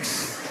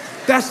remix.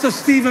 That's the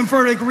Steven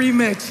Furtick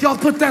remix. Y'all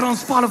put that on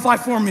Spotify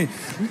for me.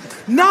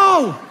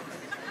 No.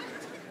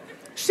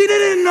 She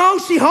didn't know.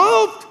 She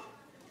hoped.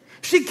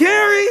 She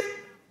carried.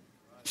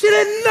 She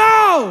didn't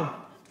know.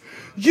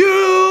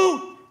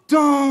 You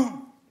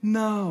don't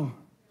know.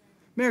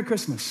 Merry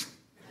Christmas.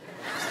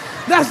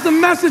 That's the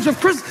message of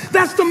Christmas.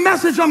 That's the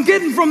message I'm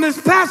getting from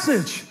this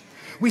passage.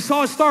 We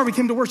saw a star. We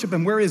came to worship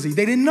him. Where is he?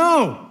 They didn't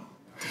know.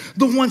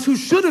 The ones who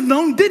should have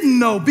known didn't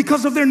know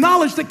because of their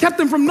knowledge that kept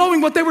them from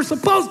knowing what they were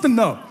supposed to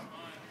know.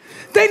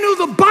 They knew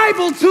the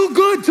Bible too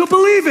good to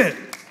believe it.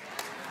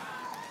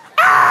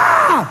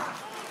 Ah!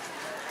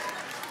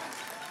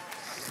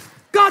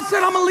 God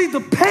said, I'm going to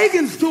lead the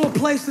pagans to a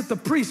place that the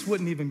priests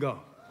wouldn't even go.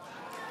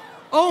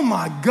 Oh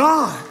my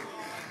God.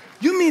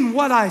 You mean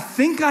what I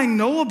think I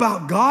know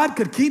about God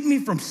could keep me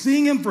from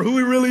seeing him for who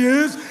he really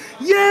is?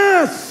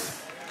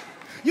 Yes.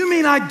 You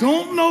mean I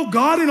don't know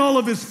God in all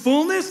of his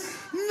fullness?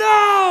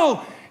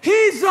 No.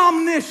 He's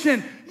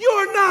omniscient.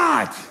 You're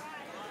not.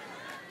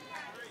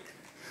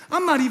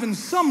 I'm not even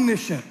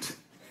somniscient.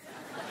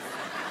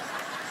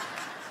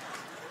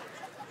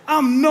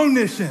 I'm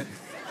no-niscient.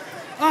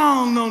 I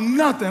don't know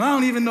nothing. I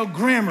don't even know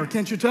grammar.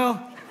 Can't you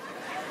tell?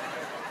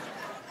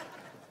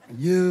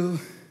 You.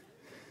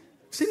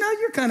 See, now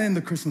you're kind of in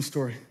the Christmas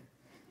story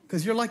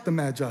because you're like the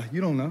Magi.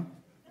 You don't know.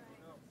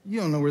 You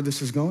don't know where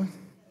this is going.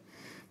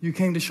 You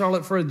came to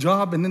Charlotte for a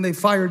job and then they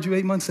fired you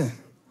 8 months in.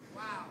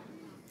 Wow.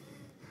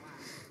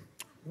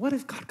 What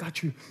if God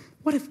got you?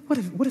 What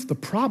if the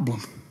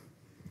problem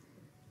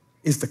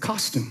is the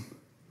costume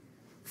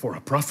for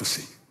a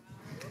prophecy?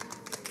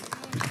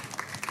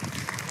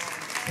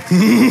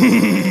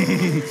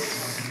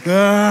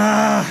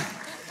 God,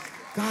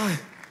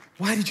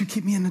 why did you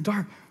keep me in the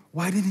dark?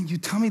 Why didn't you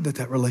tell me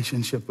that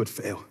relationship would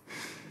fail?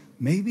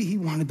 Maybe he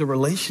wanted the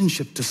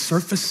relationship to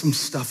surface some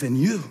stuff in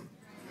you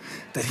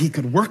that he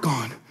could work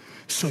on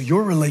so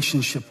your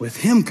relationship with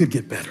him could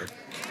get better.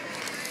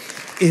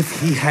 If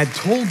he had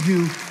told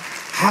you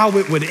how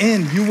it would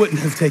end, you wouldn't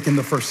have taken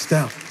the first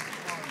step.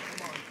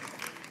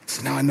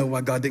 So now I know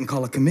why God didn't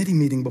call a committee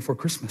meeting before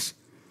Christmas.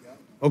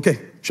 Okay,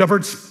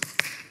 shepherds,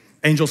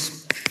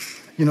 angels,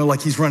 you know,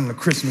 like he's running a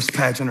Christmas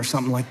pageant or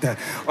something like that.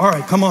 All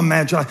right, come on,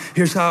 Magi.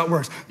 Here's how it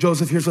works.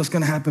 Joseph, here's what's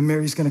going to happen.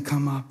 Mary's going to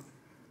come up.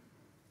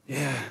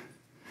 Yeah.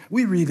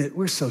 We read it.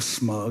 We're so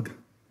smug.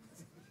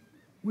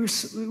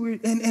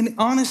 And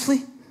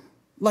honestly,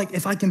 like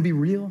if I can be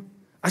real,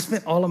 I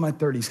spent all of my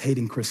 30s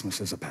hating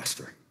Christmas as a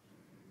pastor.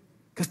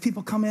 Because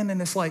people come in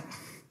and it's like,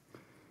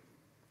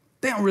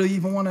 they don't really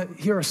even want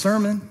to hear a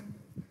sermon.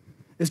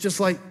 It's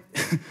just like,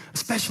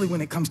 especially when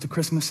it comes to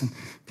Christmas and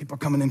people are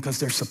coming in because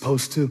they're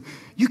supposed to.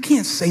 You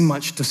can't say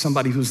much to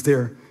somebody who's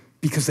there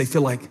because they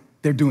feel like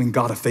they're doing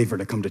God a favor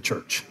to come to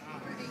church.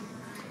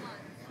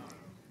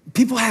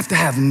 People have to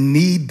have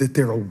need that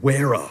they're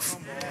aware of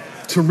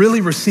to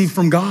really receive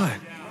from God.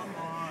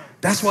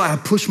 That's why I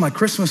push my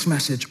Christmas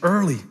message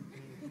early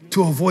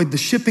to avoid the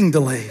shipping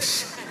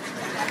delays.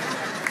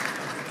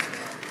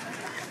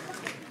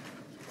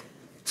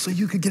 So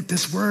you could get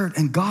this word,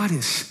 and God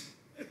is,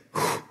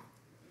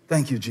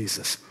 thank you,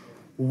 Jesus,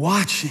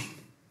 watching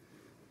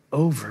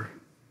over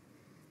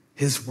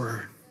his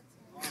word.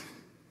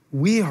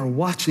 We are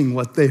watching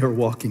what they are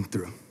walking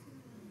through.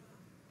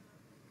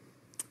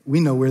 We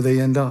know where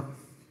they end up.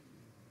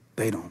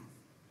 They don't.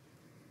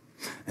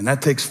 And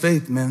that takes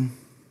faith, man.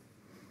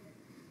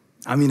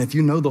 I mean, if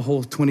you know the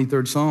whole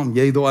 23rd Psalm,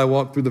 yea, though I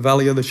walk through the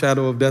valley of the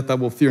shadow of death, I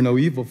will fear no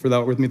evil, for thou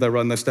art with me, thy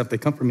rod and thy staff, they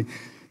comfort me.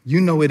 You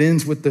know it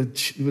ends with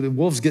the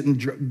wolves getting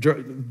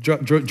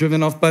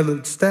driven off by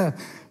the staff.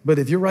 But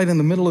if you're right in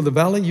the middle of the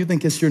valley, you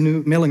think it's your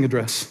new mailing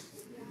address.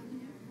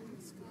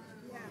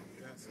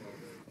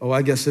 Oh,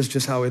 I guess that's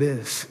just how it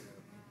is.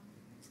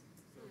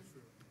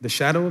 The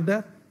shadow of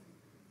death?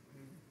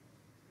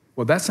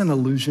 Well, that's an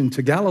allusion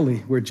to Galilee,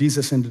 where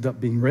Jesus ended up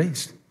being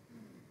raised.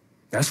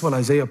 That's what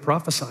Isaiah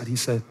prophesied. He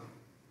said,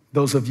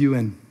 those of you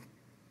in,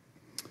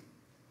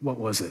 what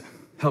was it?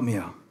 Help me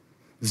out.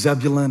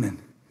 Zebulun and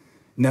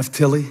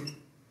Naphtali.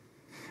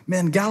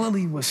 Man,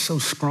 Galilee was so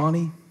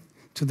scrawny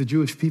to the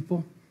Jewish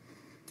people.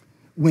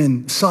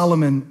 When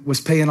Solomon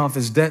was paying off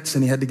his debts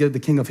and he had to give the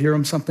king of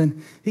Hiram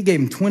something, he gave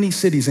him 20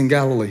 cities in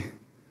Galilee.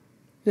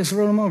 Just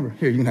wrote them over.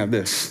 Here, you can have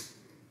this.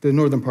 The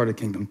northern part of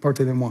the kingdom, part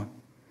they didn't want.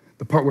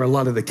 The part where a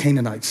lot of the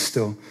Canaanites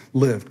still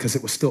lived because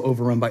it was still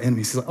overrun by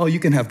enemies. He's like, oh, you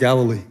can have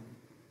Galilee.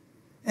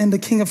 And the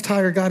king of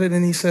Tyre got it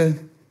and he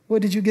said,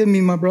 what did you give me,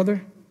 my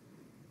brother?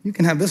 You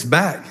can have this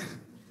back.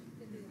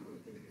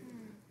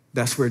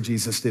 That's where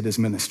Jesus did his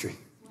ministry.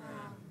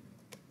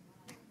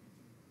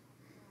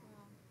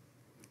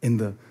 In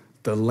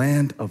the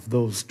land of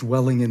those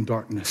dwelling in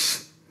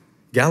darkness.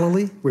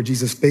 Galilee, where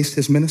Jesus based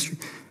his ministry.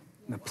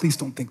 Now, please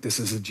don't think this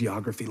is a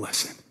geography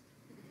lesson.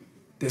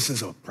 This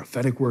is a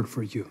prophetic word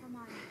for you.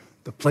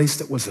 The place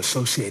that was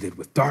associated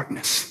with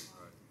darkness,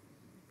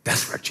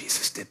 that's where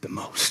Jesus did the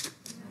most.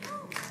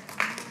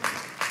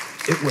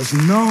 It was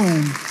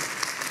known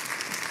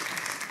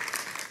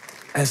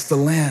as the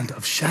land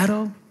of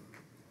shadow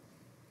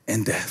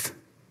and death.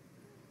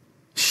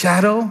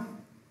 Shadow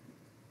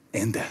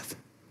and death.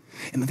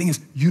 And the thing is,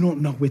 you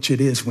don't know which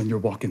it is when you're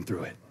walking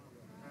through it.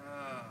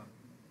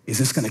 Is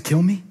this going to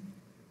kill me?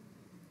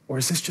 Or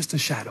is this just a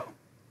shadow?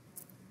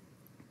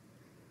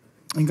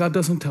 And God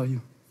doesn't tell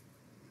you.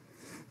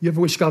 You ever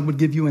wish God would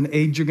give you an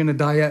age you're going to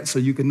die at so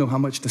you can know how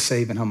much to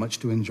save and how much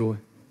to enjoy?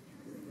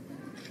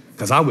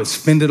 Because I would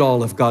spend it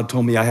all if God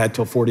told me I had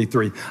till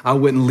 43. I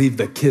wouldn't leave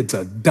the kids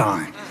a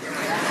dime.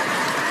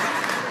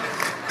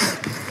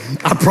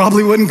 I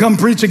probably wouldn't come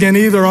preach again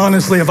either,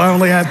 honestly, if I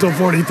only had till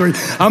 43.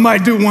 I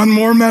might do one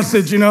more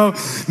message, and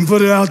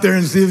put it out there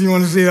and see if you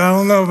want to see it. I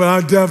don't know, but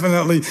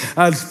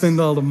I'd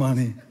spend all the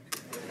money.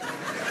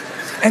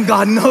 And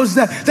God knows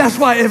that. That's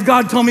why if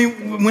God told me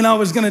when I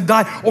was going to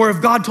die, or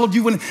if God told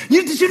you when,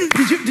 did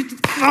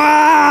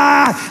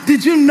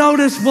you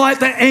notice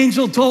what the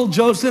angel told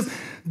Joseph?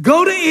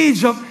 Go to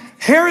Egypt.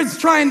 Herod's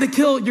trying to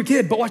kill your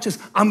kid, but watch this.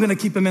 I'm going to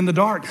keep him in the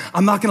dark.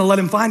 I'm not going to let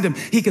him find him.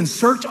 He can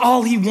search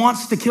all he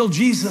wants to kill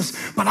Jesus,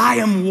 but I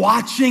am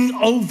watching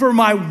over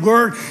my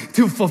word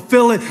to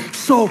fulfill it.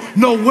 So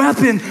no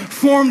weapon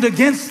formed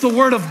against the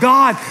word of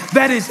God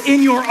that is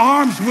in your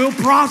arms will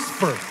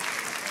prosper.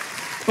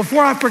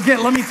 Before I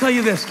forget, let me tell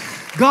you this.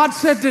 God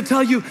said to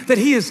tell you that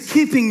he is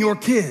keeping your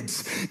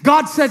kids.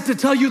 God said to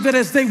tell you that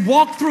as they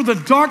walk through the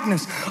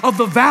darkness of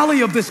the valley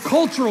of this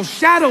cultural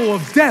shadow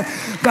of death,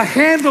 the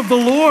hand of the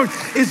Lord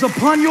is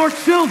upon your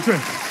children.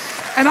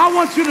 And I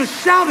want you to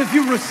shout if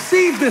you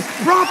receive this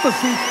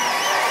prophecy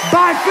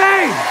by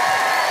faith.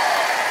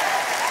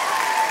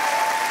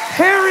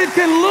 Herod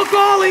can look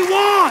all he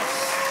wants,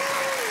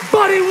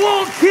 but he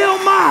won't kill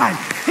mine.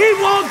 He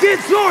won't get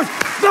yours.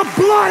 The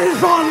blood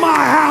is on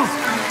my house.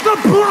 The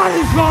blood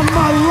is on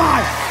my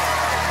life.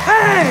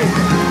 Hey,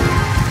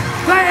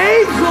 the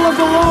angel of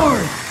the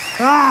Lord.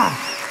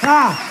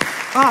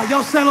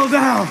 Y'all settle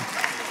down.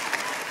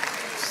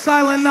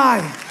 Silent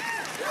night,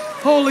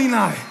 holy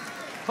night.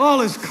 All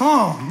is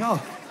calm.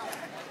 Y'all,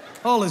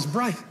 all is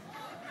bright.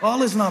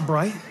 All is not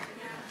bright.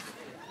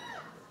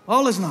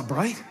 All is not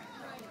bright.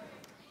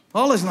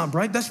 All is not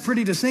bright. That's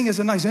pretty to sing. It's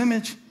a nice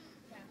image.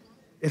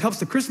 It helps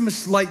the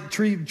Christmas light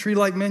tree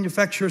light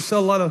manufacturers sell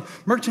a lot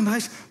of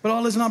merchandise, but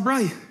all is not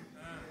bright.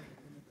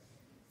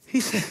 He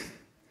said,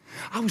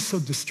 I was so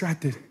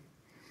distracted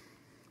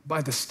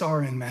by the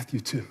star in Matthew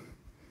 2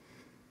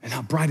 and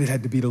how bright it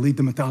had to be to lead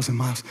them 1,000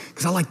 miles.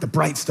 Because I like the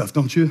bright stuff,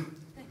 don't you?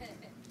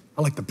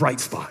 I like the bright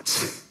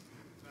spots.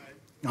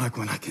 I like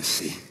when I can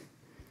see.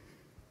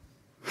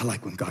 I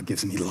like when God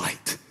gives me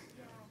light.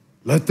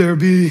 Let there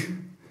be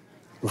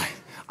light.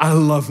 I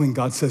love when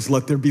God says,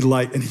 let there be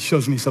light, and he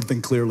shows me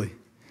something clearly.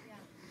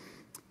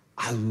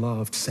 I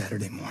loved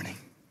Saturday morning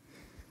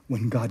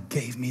when God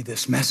gave me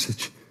this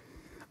message.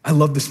 I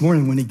love this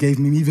morning when he gave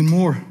me even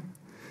more.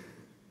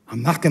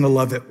 I'm not gonna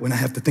love it when I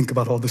have to think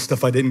about all the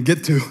stuff I didn't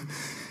get to.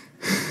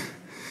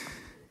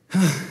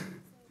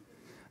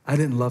 I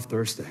didn't love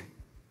Thursday.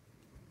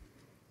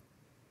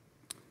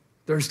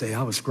 Thursday,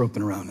 I was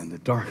groping around in the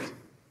dark.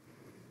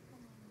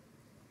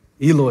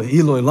 Eloi,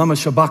 Eloi, lama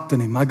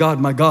sabachthani. My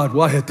God,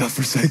 why hast thou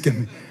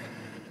forsaken me?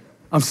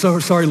 I'm so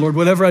sorry, Lord.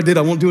 Whatever I did,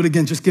 I won't do it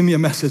again. Just give me a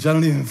message. I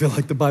don't even feel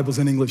like the Bible's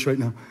in English right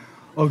now.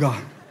 Oh,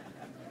 God.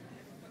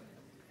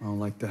 I don't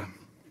like that.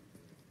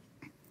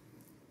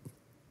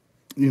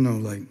 You know,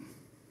 like,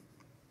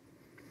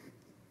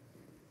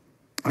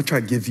 I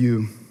try to give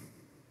you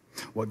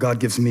what God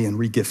gives me and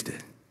re-gift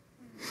it.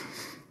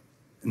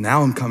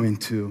 Now I'm coming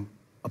to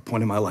a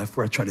point in my life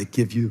where I try to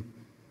give you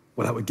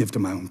what I would give to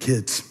my own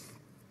kids.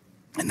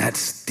 And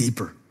that's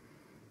deeper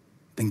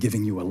than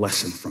giving you a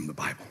lesson from the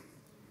Bible.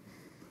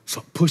 So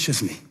it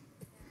pushes me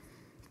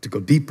to go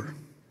deeper.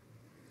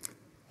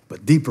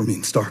 But deeper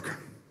means darker.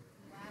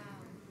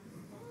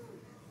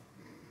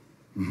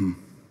 Mm-hmm.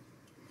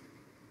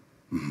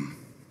 Mm-hmm.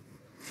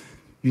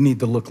 You need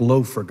to look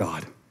low for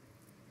God.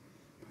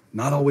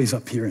 Not always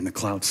up here in the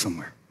clouds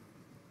somewhere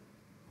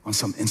on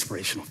some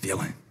inspirational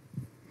feeling.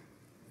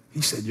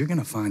 He said, you're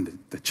gonna find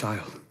the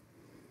child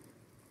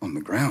on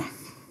the ground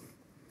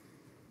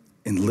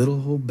in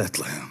little old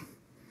Bethlehem.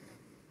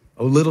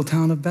 Oh, little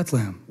town of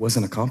Bethlehem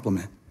wasn't a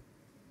compliment.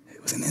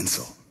 It was an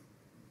insult.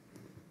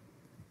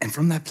 And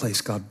from that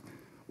place, God,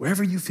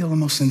 wherever you feel the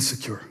most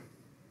insecure,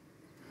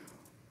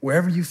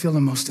 wherever you feel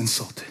the most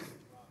insulted,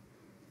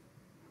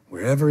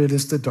 wherever it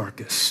is the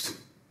darkest,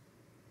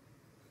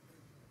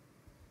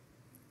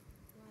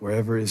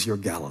 wherever is your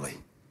Galilee,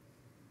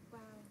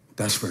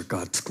 that's where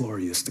God's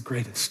glory is the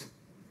greatest.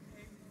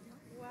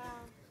 Wow.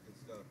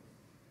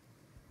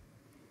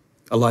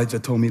 Elijah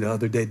told me the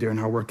other day during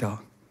our workout,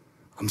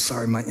 I'm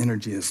sorry my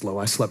energy is low.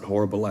 I slept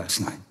horrible last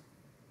night.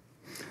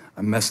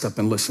 I messed up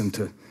and listened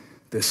to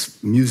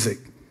this music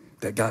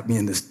that got me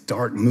in this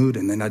dark mood,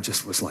 and then I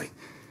just was like,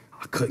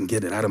 I couldn't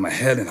get it out of my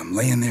head, and I'm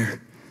laying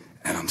there,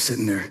 and I'm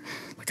sitting there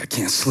like I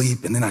can't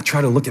sleep, and then I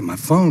try to look at my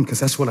phone, because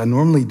that's what I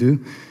normally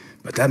do,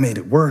 but that made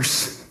it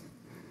worse.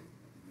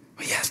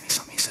 Well, he asked me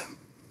something. He said,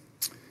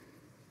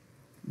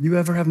 you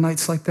ever have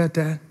nights like that,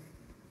 Dad?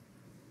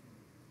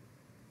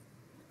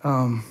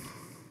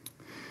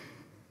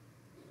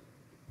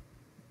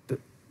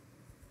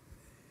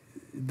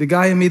 The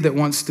guy in me that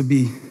wants to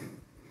be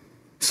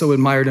so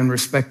admired and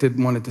respected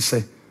wanted to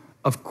say,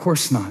 of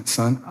course not,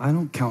 son. I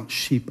don't count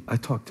sheep. I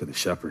talk to the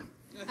shepherd.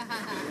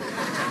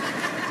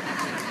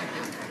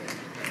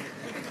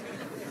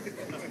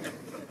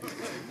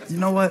 You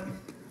know what?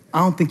 I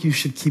don't think you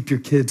should keep your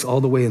kids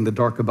all the way in the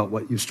dark about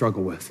what you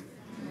struggle with.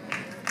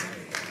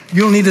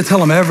 You don't need to tell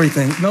them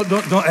everything. No,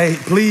 don't, hey,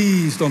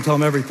 please don't tell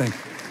them everything.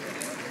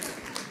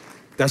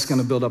 That's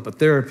gonna build up a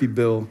therapy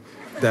bill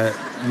that,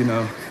 you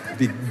know,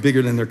 be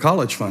bigger than their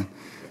college fund.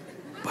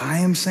 But I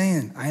am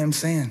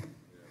saying,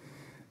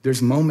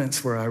 there's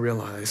moments where I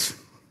realize,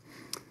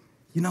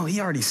 you know, he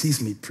already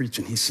sees me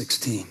preaching, he's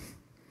 16.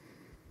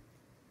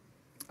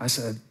 I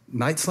said,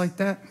 nights like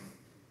that?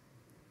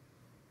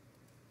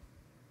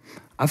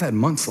 I've had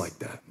months like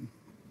that.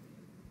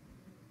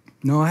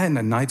 No, I hadn't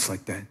had nights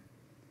like that.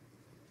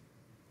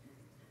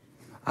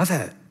 I've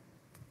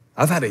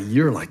had a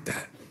year like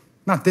that.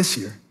 Not this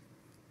year.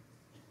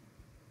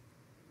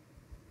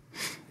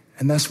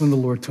 And that's when the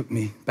Lord took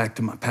me back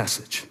to my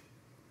passage.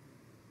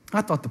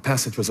 I thought the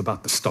passage was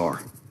about the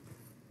star.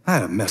 I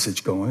had a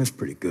message going, it's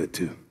pretty good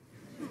too.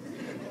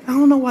 I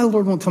don't know why the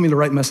Lord won't tell me the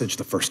right message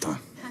the first time.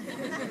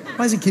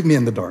 Why does he keep me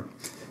in the dark?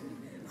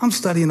 I'm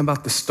studying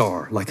about the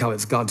star, like how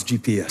it's God's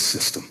GPS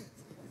system.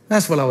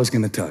 That's what I was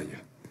gonna tell you.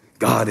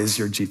 God is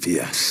your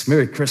GPS.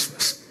 Merry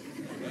Christmas.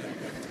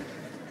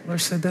 The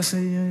Lord said, that's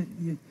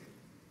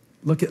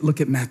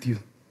look at Matthew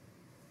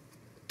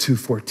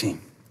 2:14.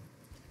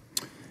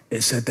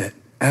 It said that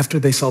after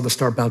they saw the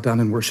star bow down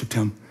and worshiped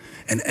him,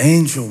 an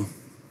angel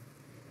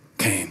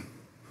came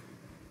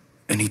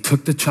and he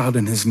took the child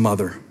and his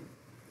mother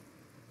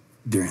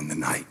during the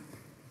night.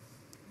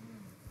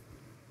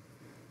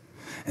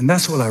 And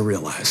that's what I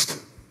realized.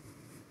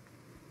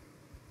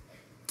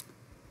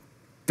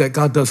 That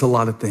God does a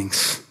lot of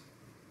things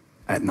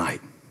at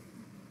night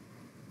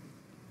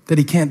that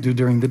he can't do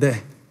during the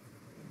day.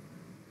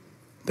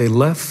 They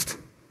left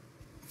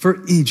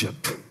for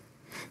Egypt.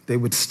 They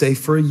would stay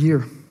for a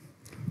year.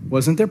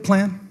 Wasn't their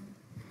plan.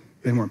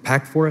 They weren't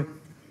packed for it.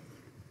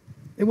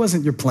 It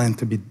wasn't your plan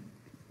to be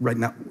right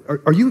now.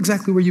 Are you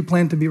exactly where you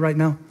plan to be right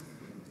now?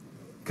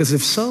 Because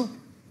if so,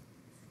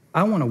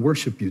 I want to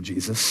worship you,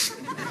 Jesus.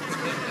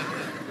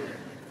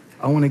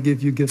 I want to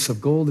give you gifts of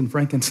gold and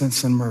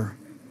frankincense and myrrh.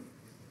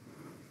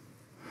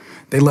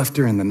 They left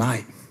during the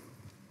night.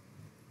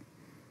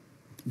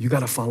 You got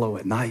to follow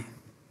at night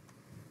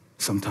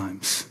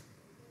sometimes.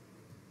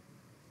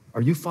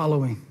 Are you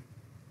following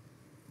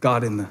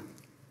God in the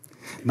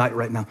night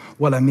right now?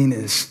 What I mean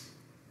is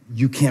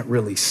you can't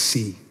really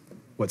see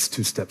what's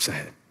 2 steps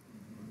ahead.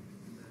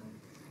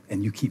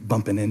 And you keep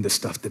bumping into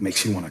stuff that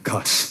makes you want to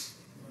cuss.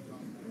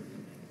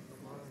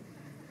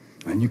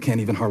 And you can't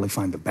even hardly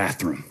find the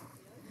bathroom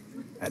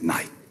at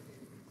night.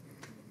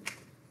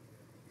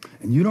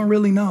 And you don't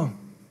really know.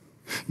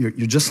 You're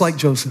just like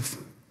Joseph.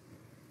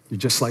 You're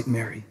just like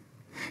Mary.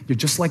 You're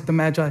just like the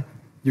Magi.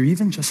 You're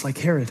even just like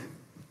Herod.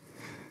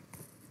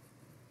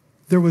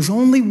 There was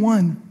only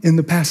one in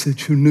the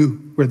passage who knew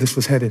where this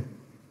was headed,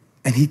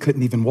 and he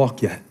couldn't even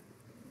walk yet.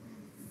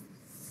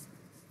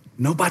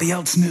 Nobody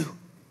else knew.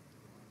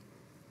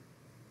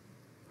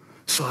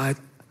 So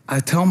I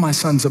tell my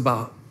sons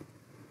about,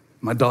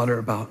 my daughter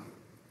about,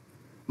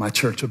 my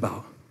church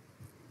about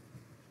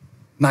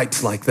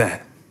nights like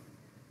that.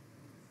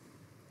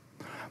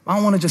 I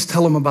don't want to just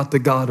tell them about the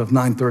God of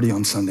 9:30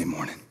 on Sunday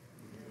morning.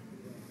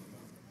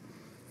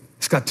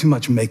 It's got too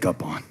much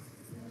makeup on.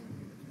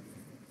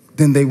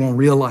 Then they won't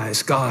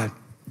realize God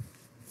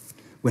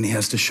when he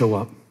has to show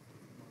up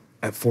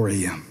at 4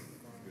 a.m.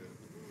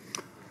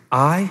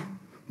 I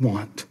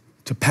want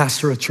to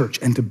pastor a church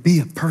and to be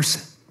a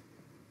person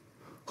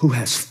who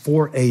has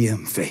 4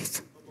 a.m.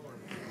 faith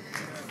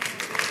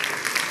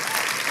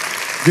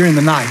during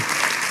the night.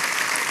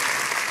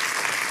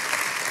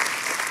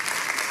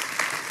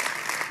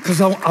 Because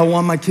I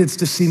want my kids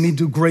to see me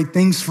do great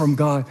things from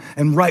God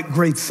and write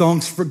great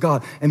songs for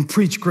God and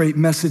preach great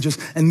messages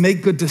and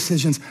make good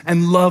decisions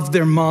and love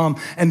their mom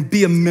and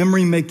be a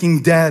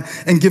memory-making dad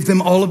and give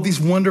them all of these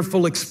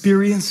wonderful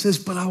experiences.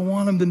 But I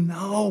want them to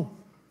know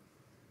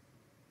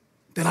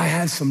that I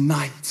had some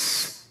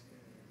nights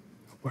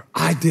where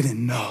I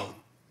didn't know.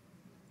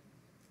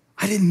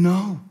 I didn't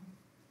know.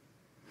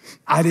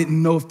 I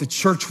didn't know if the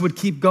church would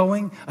keep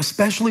going,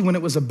 especially when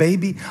it was a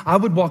baby. I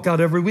would walk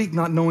out every week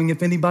not knowing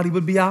if anybody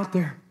would be out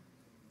there.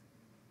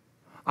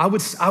 I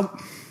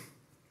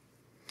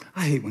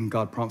hate when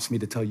God prompts me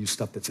to tell you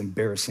stuff that's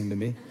embarrassing to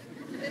me.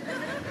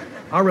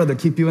 I'd rather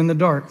keep you in the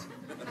dark.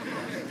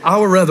 I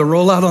would rather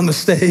roll out on the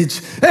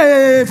stage.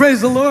 Hey,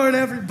 praise the Lord,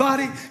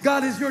 everybody.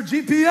 God is your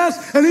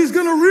GPS, and he's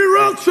going to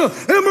reroute you.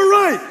 Am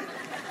I right?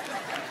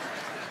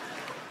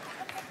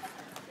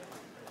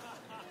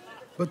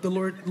 But the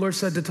Lord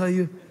said to tell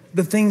you,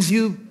 the things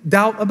you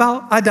doubt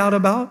about, I doubt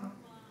about.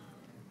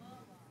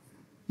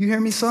 You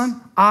hear me,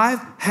 son? I've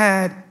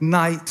had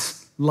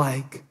nights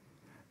like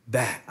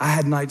that. I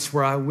had nights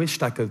where I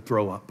wished I could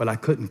throw up, but I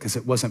couldn't because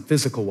it wasn't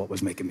physical what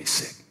was making me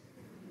sick.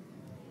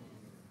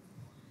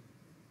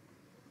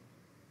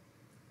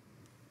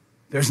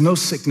 There's no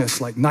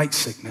sickness like night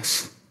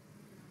sickness.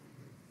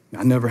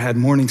 I never had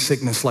morning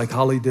sickness like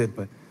Holly did,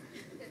 but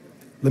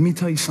let me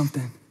tell you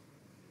something.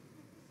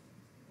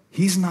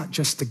 He's not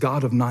just the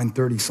God of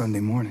 9:30 Sunday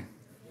morning.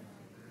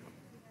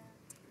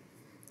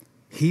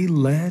 He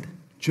led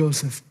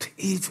Joseph to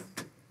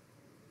Egypt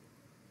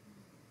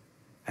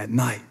at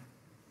night.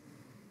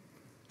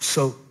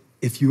 So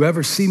if you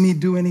ever see me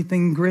do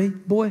anything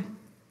great, boy,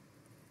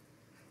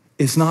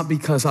 it's not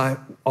because I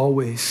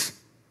always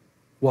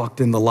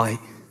walked in the light.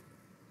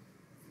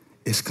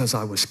 It's because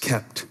I was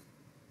kept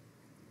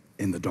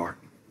in the dark.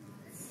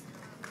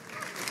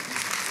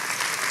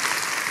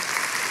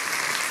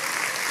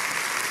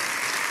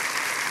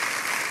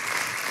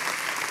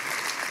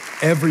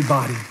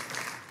 Everybody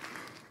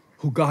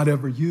who God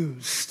ever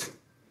used,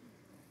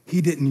 he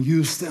didn't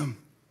use them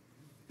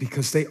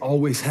because they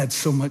always had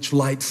so much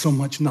light, so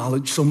much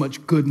knowledge, so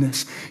much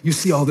goodness. You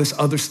see all this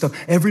other stuff.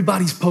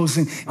 Everybody's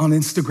posing on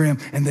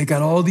Instagram and they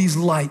got all these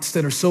lights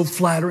that are so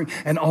flattering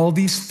and all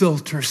these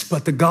filters,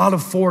 but the God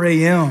of 4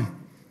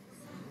 a.m.,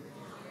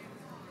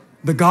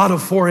 the God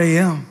of 4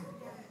 a.m.,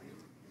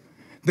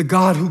 the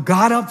God who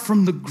got up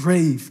from the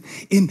grave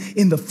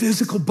in the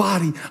physical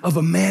body of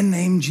a man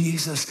named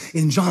Jesus.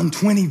 In John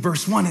 20,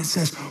 verse 1, it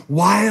says,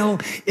 while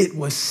it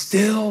was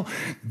still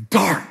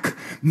dark,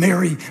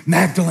 Mary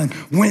Magdalene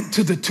went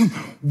to the tomb.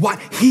 What?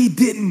 He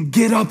didn't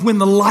get up when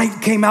the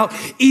light came out.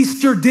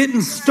 Easter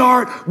didn't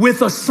start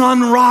with a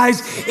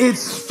sunrise. It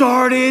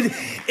started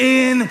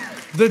in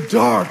the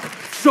dark.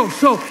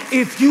 So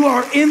if you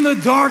are in the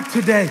dark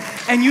today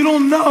and you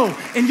don't know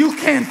and you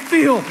can't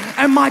feel,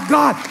 and my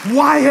God,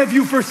 why have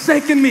you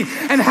forsaken me?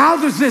 And how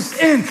does this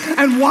end?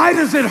 And why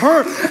does it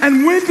hurt?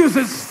 And when does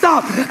it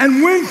stop?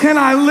 And when can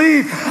I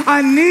leave?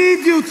 I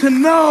need you to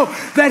know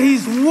that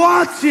he's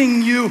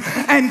watching you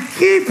and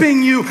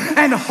keeping you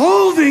and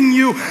holding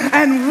you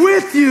and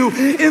with you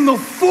in the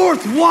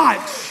fourth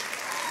watch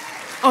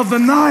of the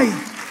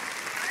night.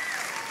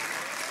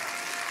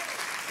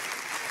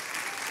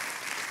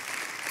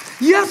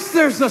 Yes,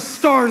 there's a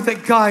star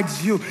that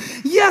guides you.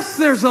 Yes,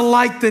 there's a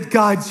light that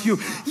guides you.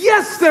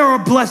 Yes, there are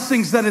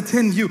blessings that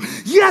attend you.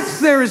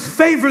 Yes, there is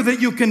favor that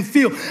you can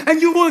feel,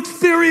 and you will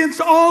experience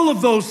all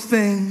of those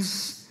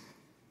things.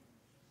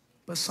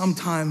 But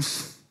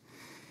sometimes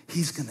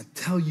he's going to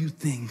tell you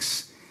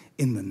things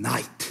in the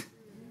night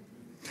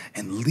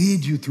and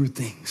lead you through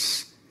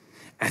things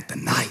at the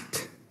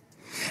night.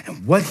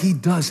 And what he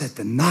does at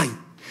the night,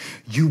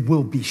 you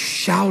will be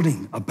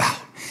shouting about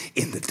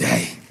in the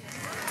day.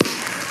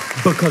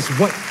 Because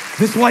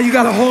this is why you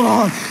gotta hold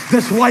on.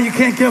 This is why you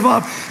can't give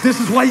up. This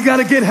is why you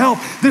gotta get help.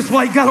 This is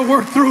why you gotta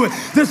work through it.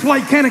 This is why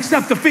you can't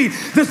accept defeat.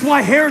 This is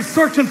why Herod's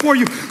searching for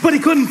you, but he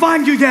couldn't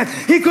find you yet.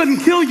 He couldn't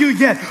kill you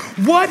yet.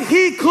 What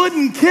he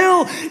couldn't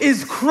kill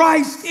is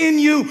Christ in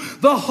you,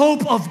 the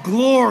hope of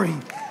glory.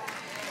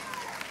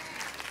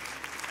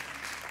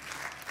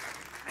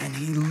 And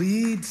he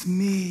leads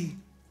me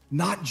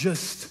not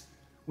just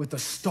with a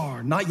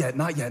star. Not yet,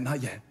 not yet,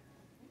 not yet.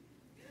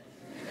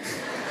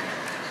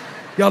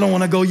 Y'all don't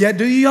want to go yet,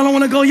 do you? Y'all don't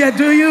want to go yet,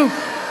 do you?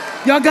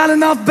 Y'all got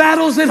enough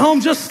battles at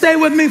home. Just stay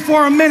with me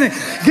for a minute.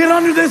 Get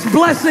under this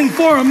blessing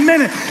for a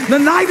minute. The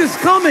night is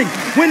coming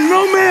when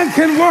no man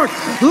can work.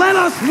 Let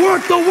us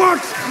work the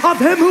works of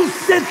him who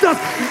sent us.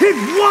 He's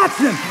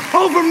watching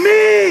over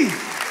me.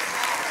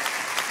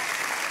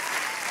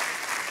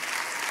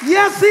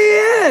 Yes, he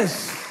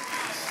is.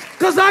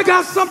 Because I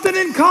got something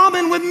in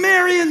common with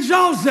Mary and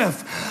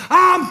Joseph.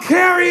 I'm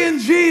carrying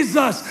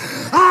Jesus.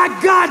 I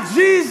got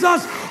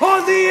Jesus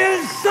on the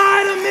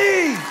inside of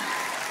me.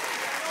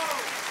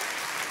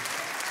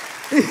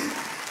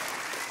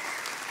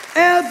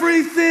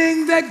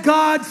 Everything that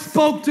God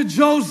spoke to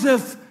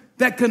Joseph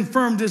that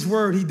confirmed his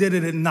word, he did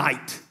it at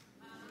night.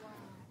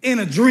 In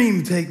a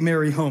dream, take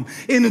Mary home.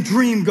 In a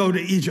dream, go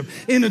to Egypt.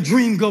 In a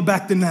dream, go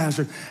back to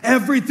Nazareth.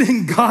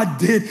 Everything God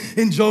did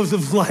in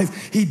Joseph's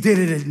life, he did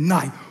it at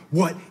night.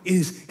 What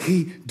is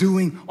he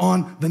doing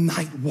on the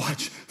night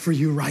watch for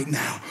you right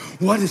now?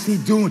 What is he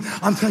doing?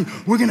 I'm telling you,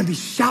 we're going to be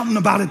shouting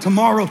about it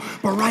tomorrow,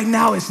 but right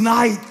now it's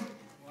night.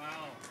 Wow.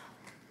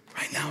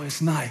 Right now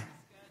it's night.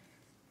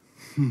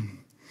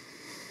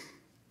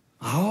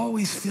 I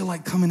always feel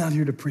like coming out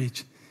here to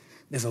preach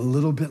is a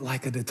little bit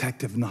like a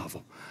detective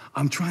novel.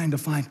 I'm trying to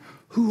find,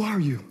 who are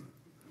you?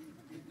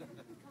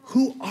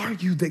 Who are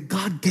you that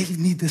God gave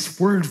me this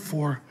word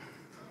for?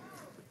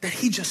 That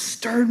he just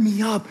stirred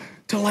me up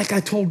to, like I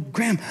told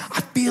Graham,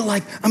 I feel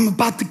like I'm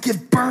about to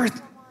give birth.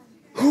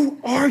 Who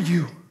are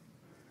you?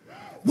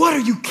 What are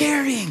you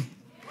carrying?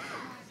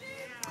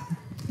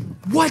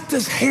 What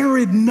does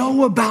Herod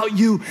know about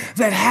you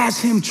that has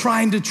him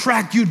trying to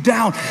track you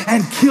down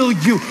and kill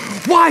you?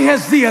 Why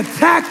has the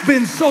attack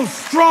been so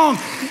strong?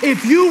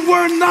 If you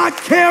were not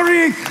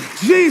carrying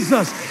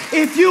Jesus,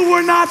 if you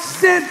were not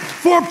sent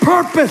for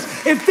purpose,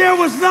 if there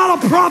was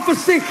not a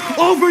prophecy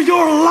over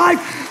your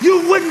life,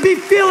 you wouldn't be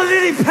feeling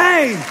any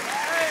pain.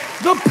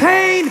 The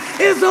pain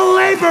is a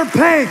labor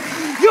pain.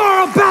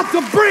 You're about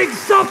to bring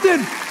something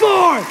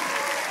forth.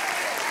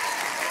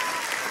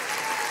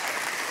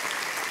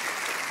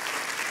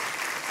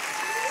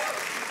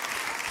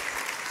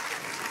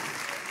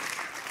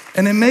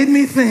 And it made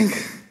me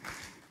think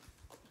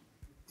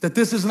that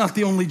this is not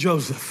the only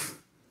Joseph.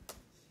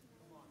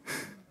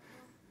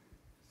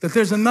 That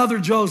there's another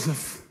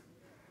Joseph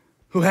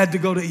who had to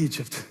go to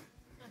Egypt.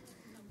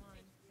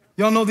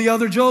 Y'all know the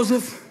other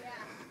Joseph?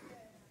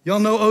 Y'all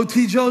know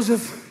OT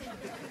Joseph?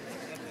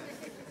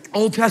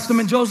 Old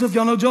Testament Joseph?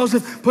 Y'all know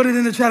Joseph? Put it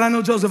in the chat. I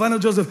know Joseph. I know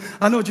Joseph.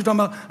 I know what you're talking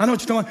about. I know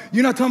what you're talking about.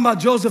 You're not talking about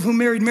Joseph who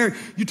married Mary.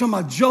 You're talking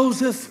about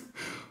Joseph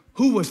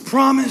who was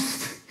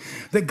promised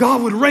that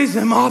God would raise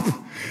him up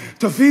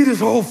to feed his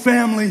whole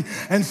family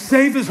and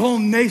save his whole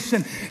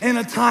nation in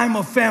a time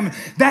of famine.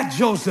 That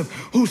Joseph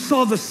who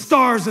saw the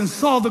stars and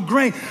saw the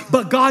grain,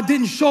 but God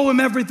didn't show him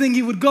everything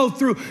he would go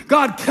through.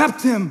 God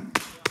kept him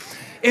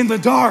in the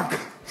dark.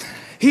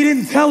 He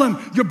didn't tell him,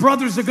 your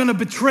brothers are gonna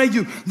betray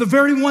you, the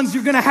very ones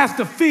you're gonna have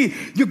to feed.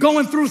 You're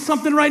going through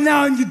something right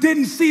now and you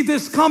didn't see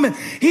this coming.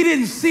 He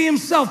didn't see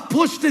himself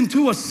pushed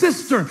into a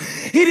cistern.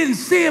 He didn't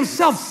see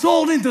himself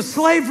sold into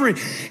slavery.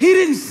 He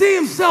didn't see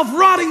himself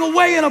rotting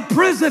away in a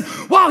prison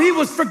while he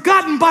was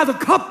forgotten by the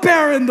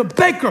cupbearer and the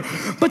baker.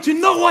 But you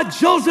know what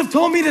Joseph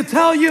told me to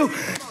tell you?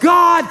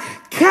 God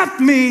kept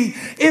me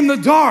in the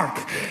dark.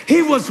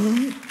 He was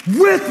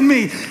with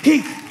me.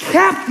 He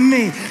kept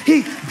me.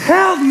 He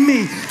held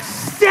me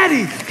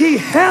steady. He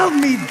held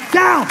me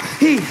down.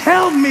 He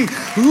held me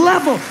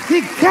level.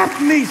 He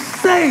kept me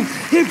sane.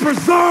 He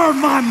preserved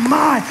my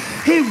mind.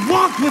 He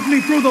walked with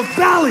me through the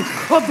valley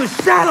of the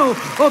shadow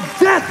of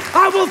death.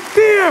 I will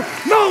fear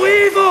no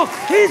evil.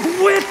 He's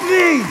with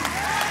me.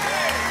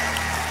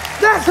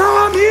 That's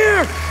how I'm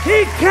here.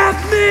 He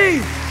kept me.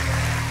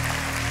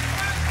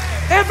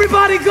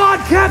 Everybody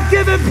God kept,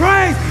 give him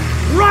praise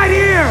right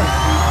here.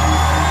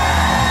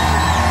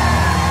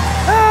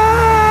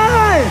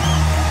 Hey!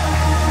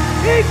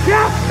 He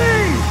kept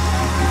me.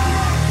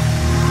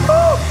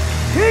 Woo!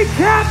 He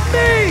kept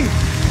me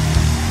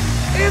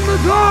in the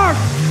dark.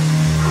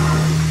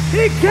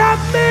 He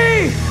kept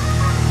me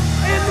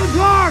in the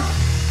dark.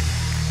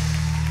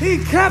 He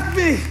kept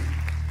me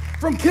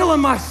from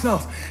killing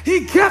myself.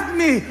 He kept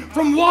me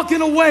from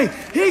walking away.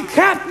 He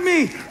kept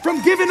me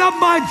from giving up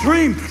my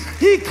dream.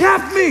 He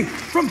kept me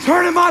from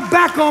turning my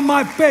back on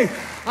my faith.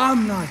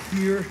 I'm not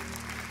here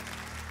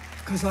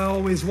because I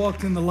always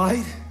walked in the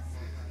light.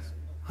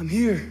 I'm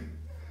here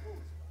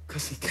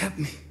Because he kept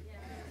me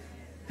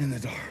in the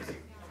dark.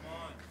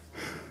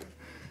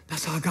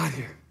 That's how I got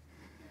here.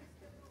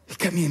 He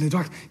kept me in the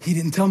dark. He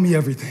didn't tell me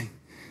everything.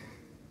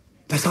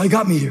 That's how he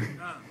got me here.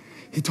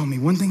 He told me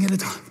one thing at a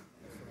time.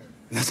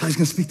 And that's how he's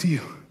going to speak to you.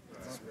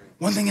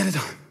 One thing at a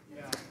time.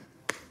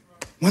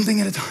 One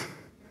thing at a time.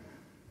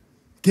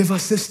 Give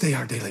us this day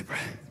our daily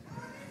bread.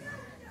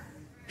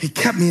 He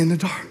kept me in the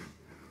dark.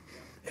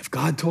 If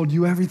God told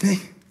you everything,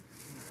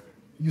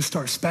 you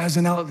start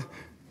spazzing out.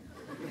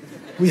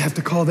 We have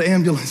to call the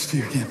ambulance to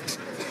your campus.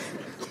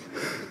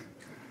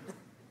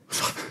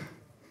 So,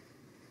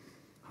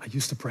 I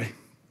used to pray.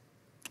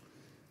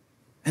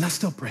 And I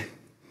still pray.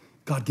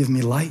 God, give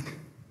me light.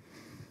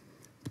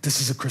 But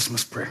this is a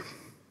Christmas prayer.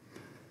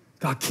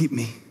 God, keep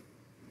me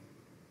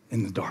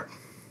in the dark.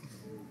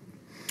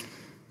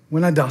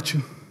 When I doubt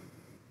you,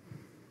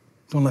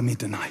 don't let me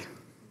deny you.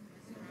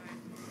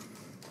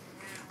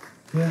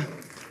 Yeah.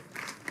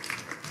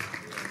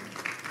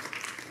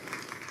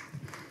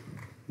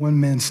 One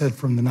man said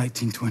from the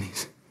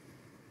 1920s,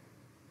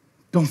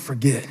 don't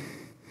forget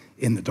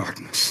in the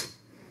darkness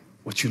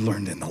what you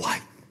learned in the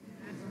light.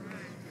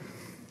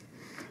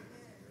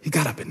 He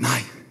got up at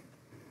night.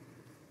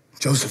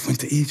 Joseph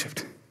went to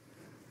Egypt.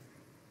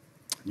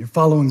 You're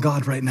following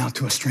God right now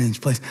to a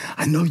strange place.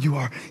 I know you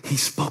are. He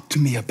spoke to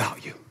me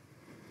about you.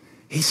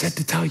 He said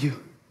to tell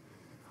you,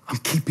 I'm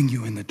keeping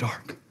you in the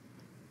dark.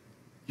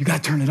 You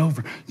got to turn it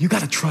over. You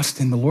got to trust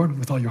in the Lord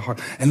with all your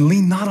heart and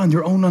lean not on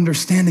your own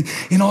understanding.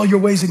 In all your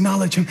ways,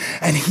 acknowledge him,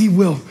 and he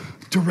will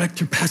direct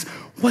your path.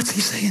 What's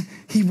he saying?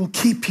 He will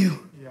keep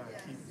you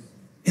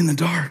in the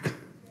dark.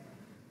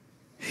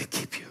 He'll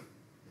keep you.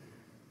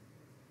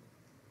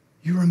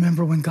 You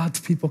remember when God's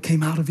people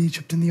came out of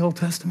Egypt in the Old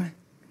Testament?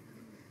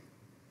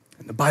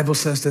 And the Bible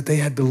says that they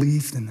had to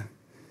leave, and the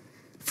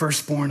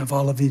firstborn of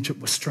all of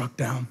Egypt was struck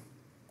down.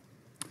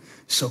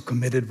 So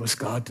committed was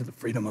God to the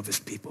freedom of his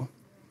people.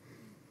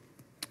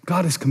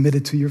 God is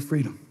committed to your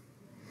freedom.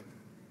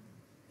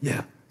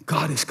 Yeah,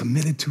 God is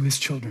committed to his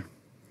children.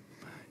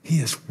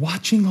 He is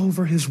watching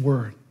over his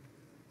word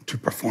to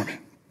perform it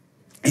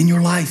in your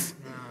life,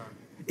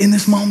 in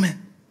this moment,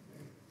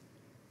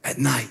 at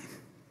night.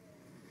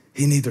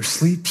 He neither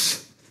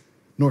sleeps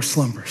nor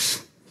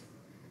slumbers.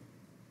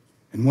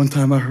 And one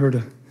time I heard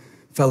a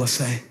fella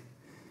say,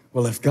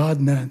 well, if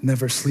God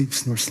never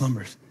sleeps nor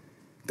slumbers,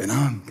 then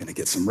I'm going to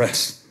get some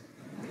rest.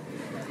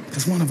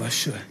 Because one of us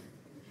should.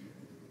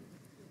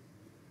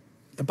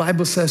 The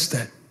Bible says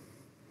that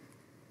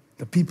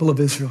the people of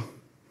Israel,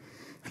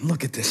 and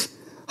look at this.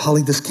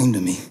 Holly, this came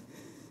to me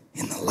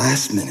in the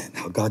last minute,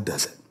 how God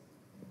does it.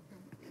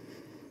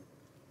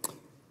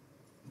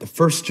 The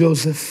first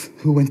Joseph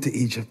who went to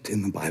Egypt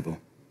in the Bible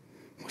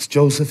was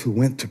Joseph who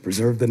went to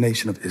preserve the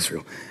nation of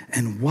Israel.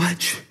 And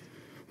watch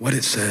what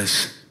it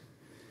says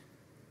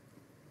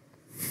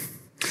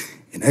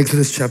in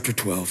Exodus chapter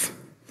 12,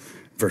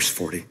 verse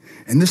 40.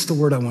 And this is the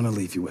word I want to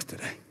leave you with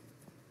today.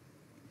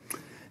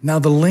 Now,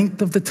 the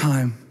length of the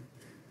time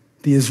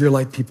the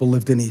Israelite people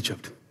lived in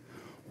Egypt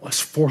was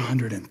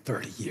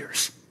 430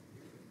 years.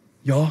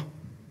 Y'all,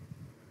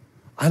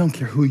 I don't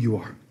care who you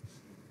are.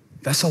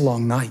 That's a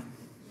long night.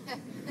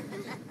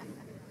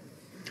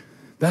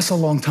 That's a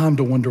long time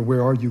to wonder,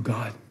 where are you,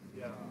 God?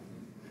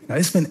 Now,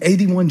 it's been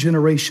 81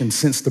 generations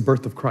since the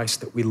birth of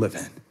Christ that we live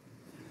in.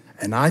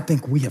 And I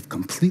think we have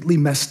completely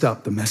messed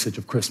up the message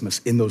of Christmas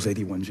in those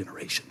 81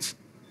 generations.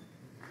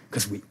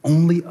 Because we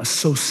only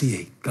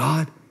associate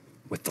God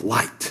with the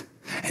light.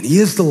 And he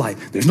is the light.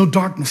 There's no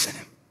darkness in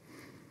him.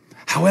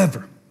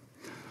 However,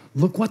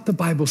 look what the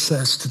Bible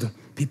says to the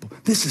people.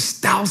 This is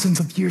thousands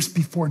of years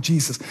before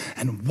Jesus.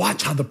 And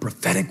watch how the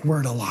prophetic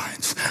word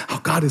aligns. How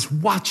God is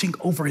watching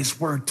over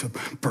his word to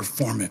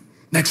perform it.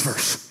 Next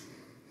verse.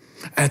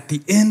 At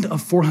the end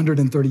of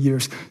 430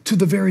 years, to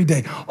the very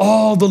day,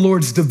 all the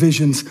Lord's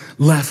divisions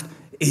left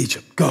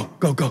Egypt. Go,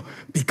 go, go.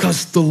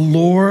 Because the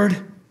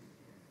Lord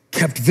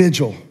kept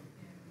vigil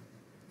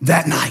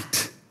that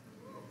night.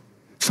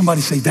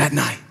 Somebody say that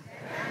night.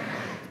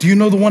 Do you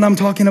know the one I'm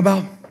talking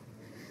about?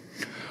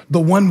 The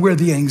one where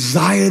the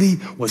anxiety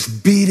was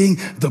beating,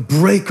 the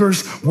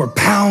breakers were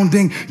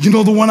pounding. You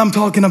know the one I'm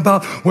talking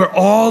about, where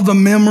all the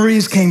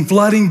memories came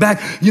flooding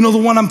back. You know the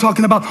one I'm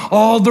talking about,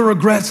 all the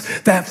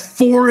regrets, that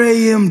 4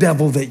 a.m.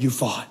 devil that you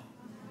fought,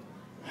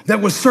 that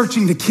was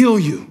searching to kill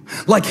you,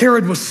 like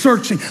Herod was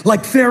searching,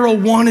 like Pharaoh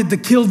wanted to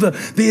kill the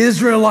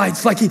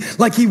Israelites, like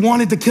he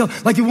wanted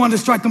to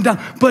strike them down,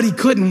 but he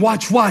couldn't.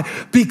 Watch why?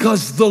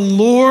 Because the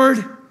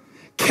Lord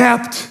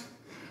kept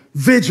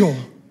vigil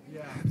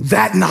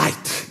that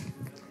night.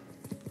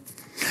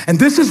 And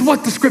this is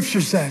what the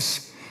scripture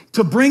says,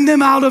 to bring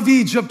them out of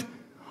Egypt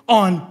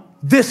on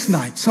this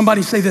night.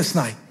 Somebody say this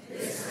night.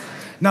 This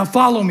night. Now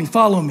follow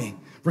me.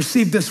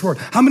 Receive this word.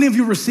 How many of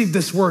you received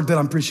this word that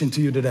I'm preaching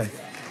to you today?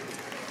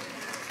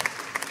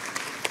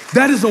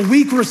 That is a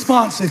weak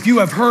response if you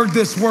have heard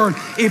this word.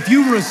 If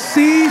you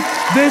receive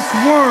this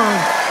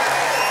word,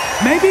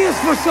 maybe it's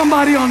for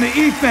somebody on the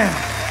E-Fam.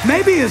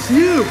 Maybe it's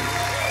you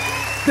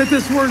that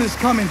this word is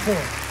coming for.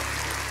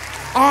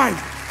 All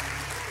right.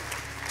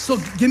 So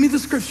give me the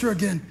scripture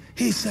again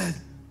He said,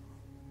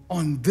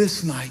 on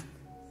this night,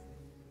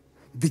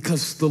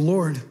 because the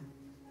Lord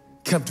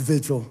kept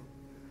vigil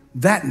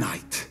that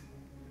night,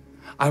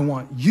 I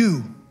want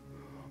you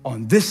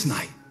on this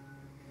night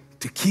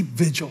to keep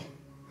vigil,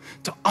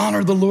 to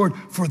honor the Lord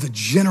for the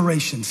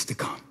generations to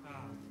come.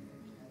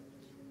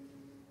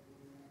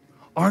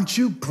 Aren't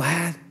you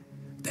glad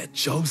that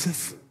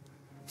Joseph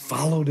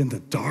followed in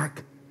the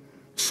dark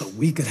so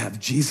we could have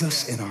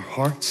Jesus in our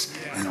hearts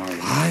and our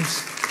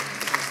lives?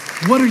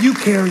 What are you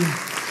carrying?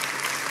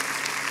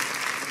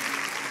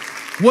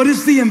 What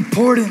is the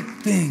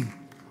important thing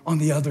on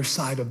the other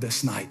side of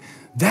this night?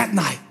 That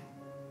night,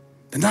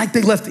 the night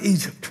they left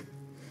Egypt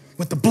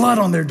with the blood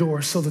on their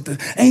doors so that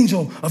the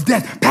angel of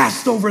death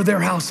passed over their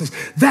houses.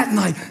 That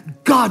night,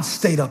 God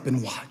stayed up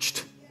and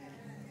watched.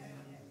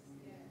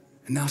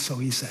 And now so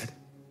he said,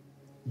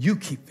 you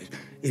keep it.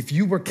 If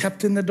you were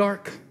kept in the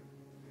dark,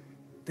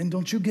 then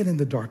don't you get in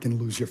the dark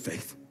and lose your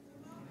faith.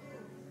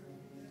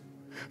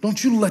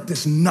 Don't you let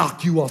this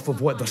knock you off of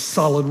what the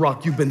solid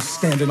rock you've been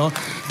standing on.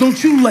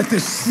 Don't you let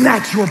this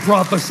snatch your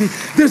prophecy.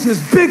 This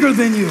is bigger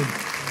than you.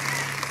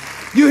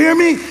 You hear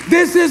me?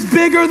 This is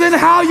bigger than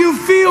how you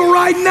feel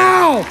right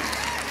now.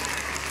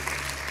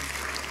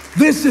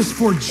 This is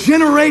for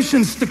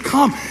generations to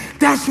come.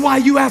 That's why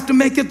you have to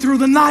make it through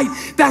the night.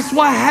 That's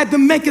why I had to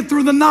make it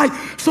through the night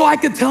so I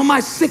could tell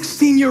my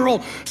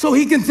 16-year-old, so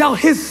he can tell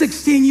his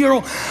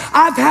 16-year-old.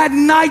 I've had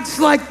nights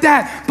like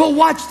that, but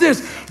watch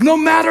this. No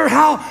matter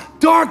how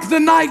dark the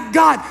night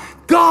got,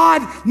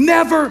 God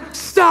never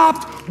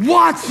stopped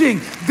watching.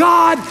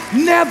 God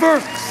never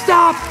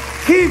stopped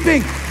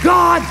keeping.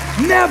 God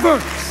never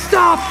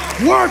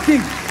stopped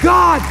working.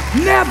 God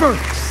never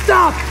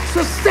stopped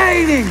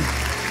sustaining.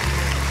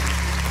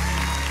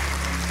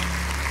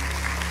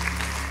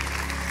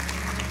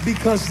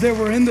 Because there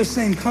were in the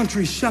same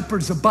country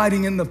shepherds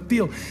abiding in the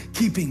field,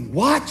 keeping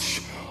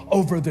watch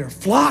over their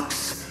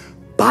flocks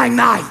by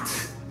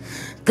night.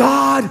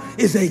 God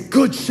is a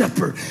good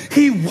shepherd.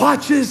 He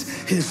watches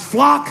his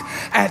flock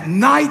at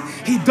night.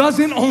 He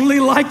doesn't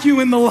only like you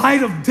in the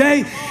light of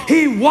day.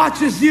 He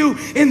watches you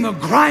in the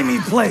grimy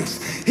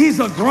place. He's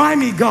a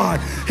grimy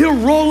God. He'll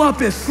roll up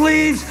his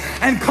sleeves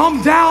and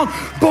come down,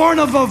 born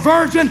of a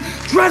virgin,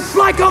 dressed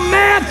like a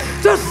man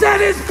to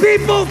set his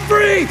people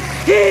free.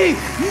 He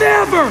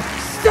never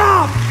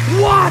stopped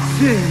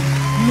watching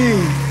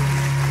me.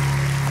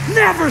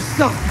 Never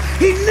stopped.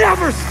 He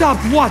never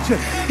stopped watching.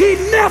 He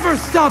never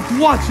stopped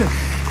watching.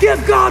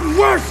 Give God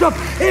worship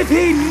if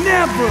he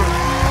never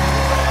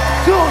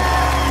took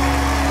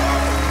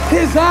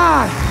his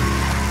eye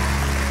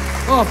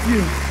off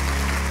you.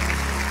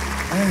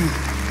 And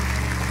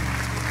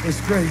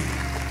it's great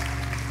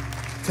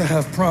to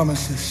have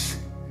promises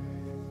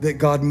that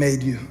God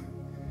made you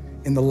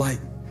in the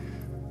light.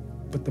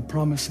 But the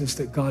promises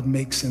that God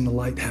makes in the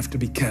light have to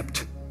be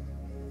kept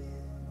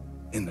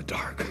in the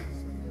dark.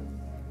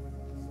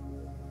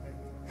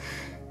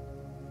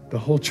 The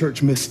whole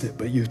church missed it,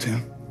 but you,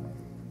 Tim.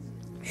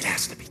 It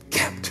has to be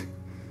kept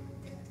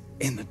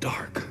in the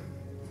dark.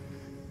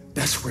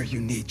 That's where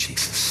you need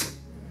Jesus.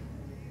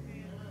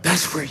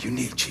 That's where you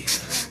need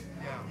Jesus.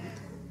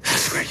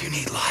 That's where you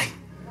need light.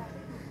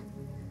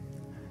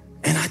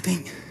 And I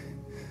think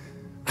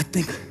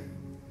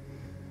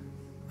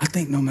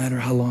no matter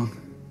how long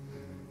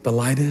the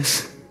light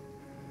is,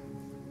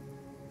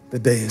 the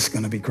day is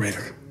going to be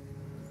greater.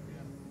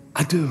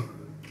 I do.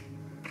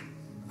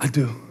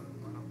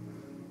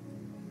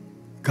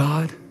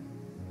 God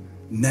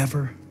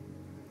never.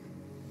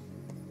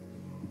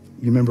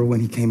 You remember when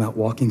he came out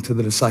walking to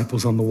the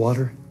disciples on the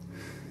water?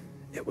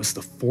 It was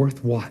the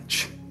fourth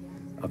watch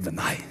of the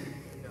night.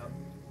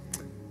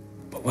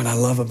 But what I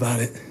love about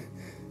it,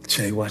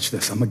 Che, watch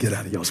this. I'm going to get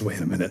out of y'all's way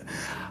in a minute.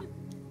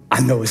 I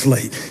know it's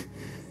late,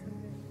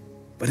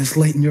 but it's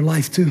late in your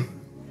life too.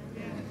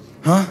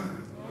 Huh?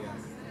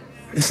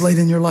 It's late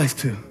in your life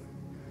too.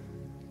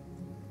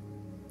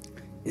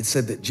 It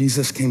said that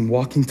Jesus came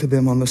walking to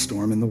them on the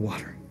storm in the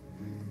water.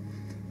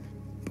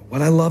 But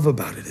what I love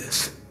about it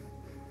is,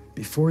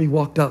 before he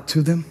walked out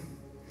to them,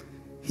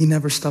 he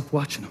never stopped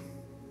watching them.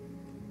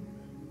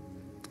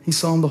 He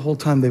saw them the whole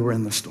time they were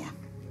in the storm.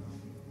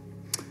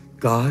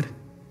 God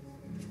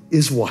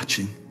is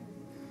watching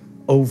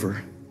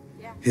over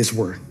his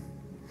word.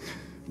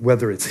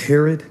 Whether it's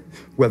Herod,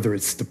 whether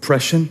it's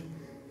depression,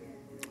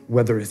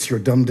 whether it's your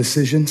dumb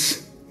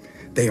decisions,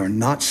 they are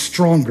not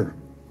stronger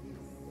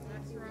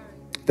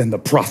than the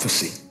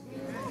prophecy.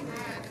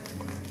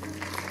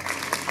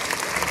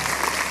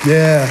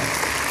 Yeah.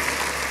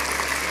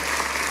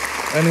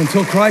 And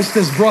until Christ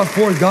is brought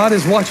forth, God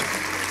is watching.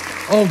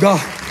 Oh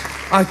God,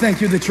 I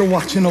thank you that you're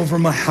watching over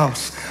my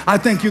house. I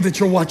thank you that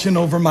you're watching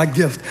over my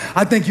gift.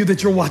 I thank you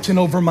that you're watching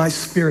over my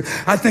spirit.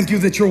 I thank you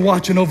that you're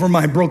watching over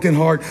my broken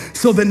heart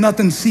so that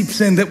nothing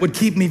seeps in that would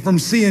keep me from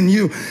seeing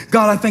you.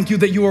 God, I thank you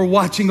that you are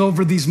watching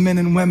over these men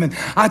and women.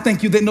 I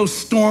thank you that no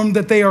storm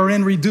that they are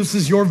in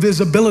reduces your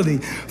visibility,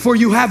 for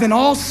you have an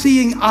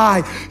all-seeing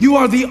eye. You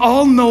are the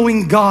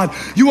all-knowing God.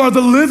 You are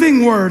the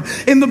living Word.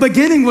 In the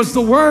beginning was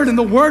the Word, and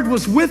the Word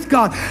was with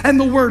God, and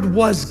the Word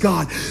was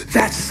God.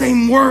 That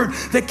same Word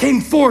that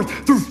came forth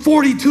through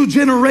 42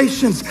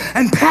 generations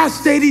and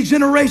past 80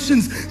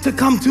 generations to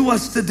come to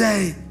us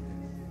today.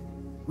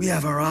 We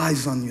have our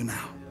eyes on you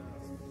now.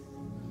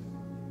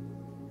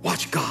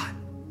 Watch God.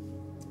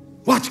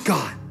 Watch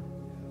God.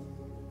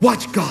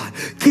 Watch God.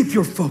 Keep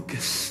your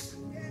focus,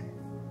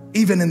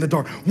 even in the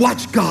dark.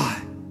 Watch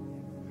God.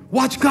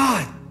 Watch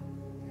God.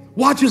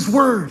 Watch His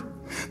Word.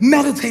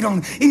 Meditate on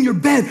it in your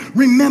bed.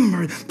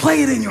 Remember it.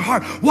 Play it in your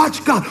heart.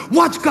 Watch God.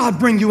 Watch God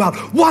bring you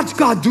out. Watch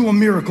God do a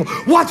miracle.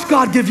 Watch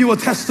God give you a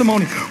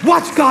testimony.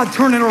 Watch God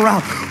turn it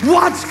around.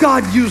 Watch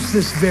God use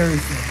this very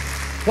thing.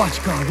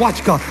 Watch God.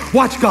 Watch God.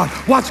 Watch God.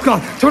 Watch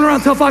God. Turn around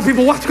and tell 5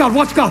 people, watch God.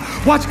 Watch God.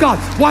 Watch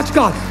God. Watch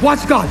God.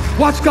 Watch God.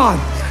 Watch God.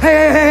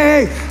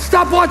 Hey.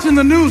 Stop watching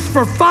the news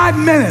for 5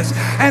 minutes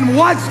and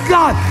watch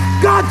God.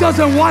 God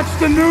doesn't watch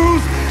the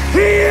news. He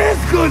is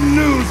good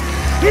news.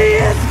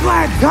 He is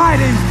glad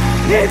tidings.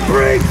 It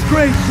brings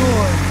great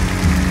joy.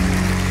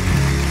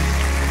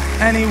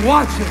 And He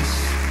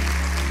watches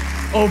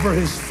over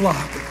His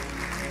flock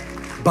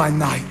by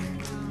night.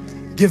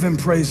 Give Him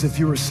praise if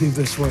you receive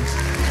this word.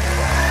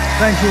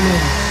 Thank you,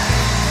 Lord.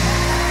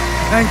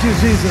 Thank you,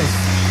 Jesus.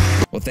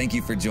 Well, thank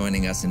you for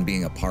joining us and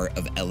being a part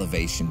of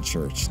Elevation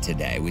Church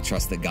today. We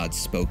trust that God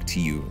spoke to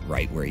you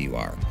right where you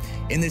are.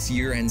 In this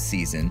year-end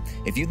season,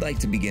 if you'd like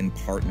to begin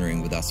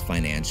partnering with us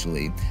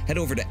financially, head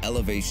over to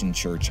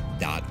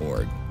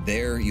elevationchurch.org.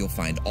 There, you'll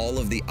find all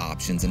of the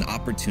options and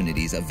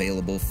opportunities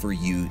available for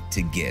you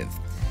to give.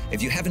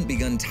 If you haven't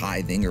begun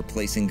tithing or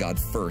placing God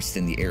first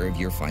in the area of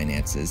your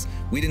finances,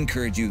 we'd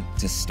encourage you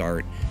to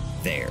start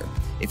there.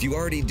 If you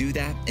already do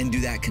that and do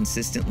that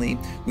consistently,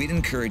 we'd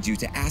encourage you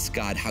to ask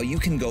God how you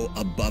can go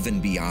above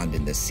and beyond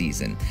in this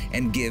season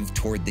and give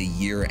toward the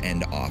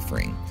year-end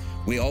offering.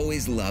 We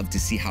always love to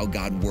see how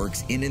God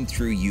works in and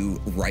through you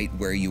right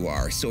where you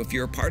are. So if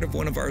you're a part of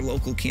one of our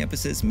local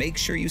campuses, make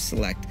sure you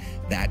select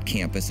that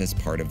campus as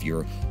part of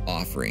your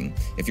offering.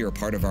 If you're a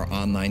part of our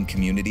online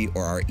community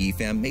or our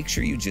eFam, make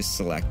sure you just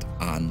select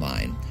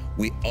online.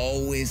 We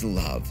always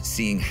love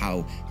seeing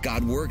how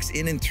God works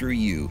in and through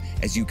you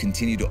as you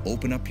continue to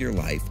open up your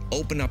life,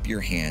 open up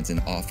your hands,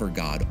 and offer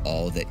God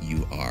all that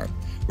you are.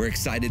 We're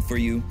excited for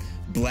you,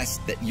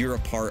 blessed that you're a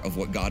part of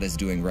what God is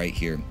doing right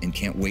here, and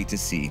can't wait to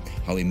see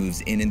how He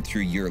moves in and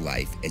through your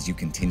life as you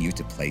continue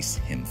to place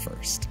Him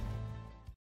first.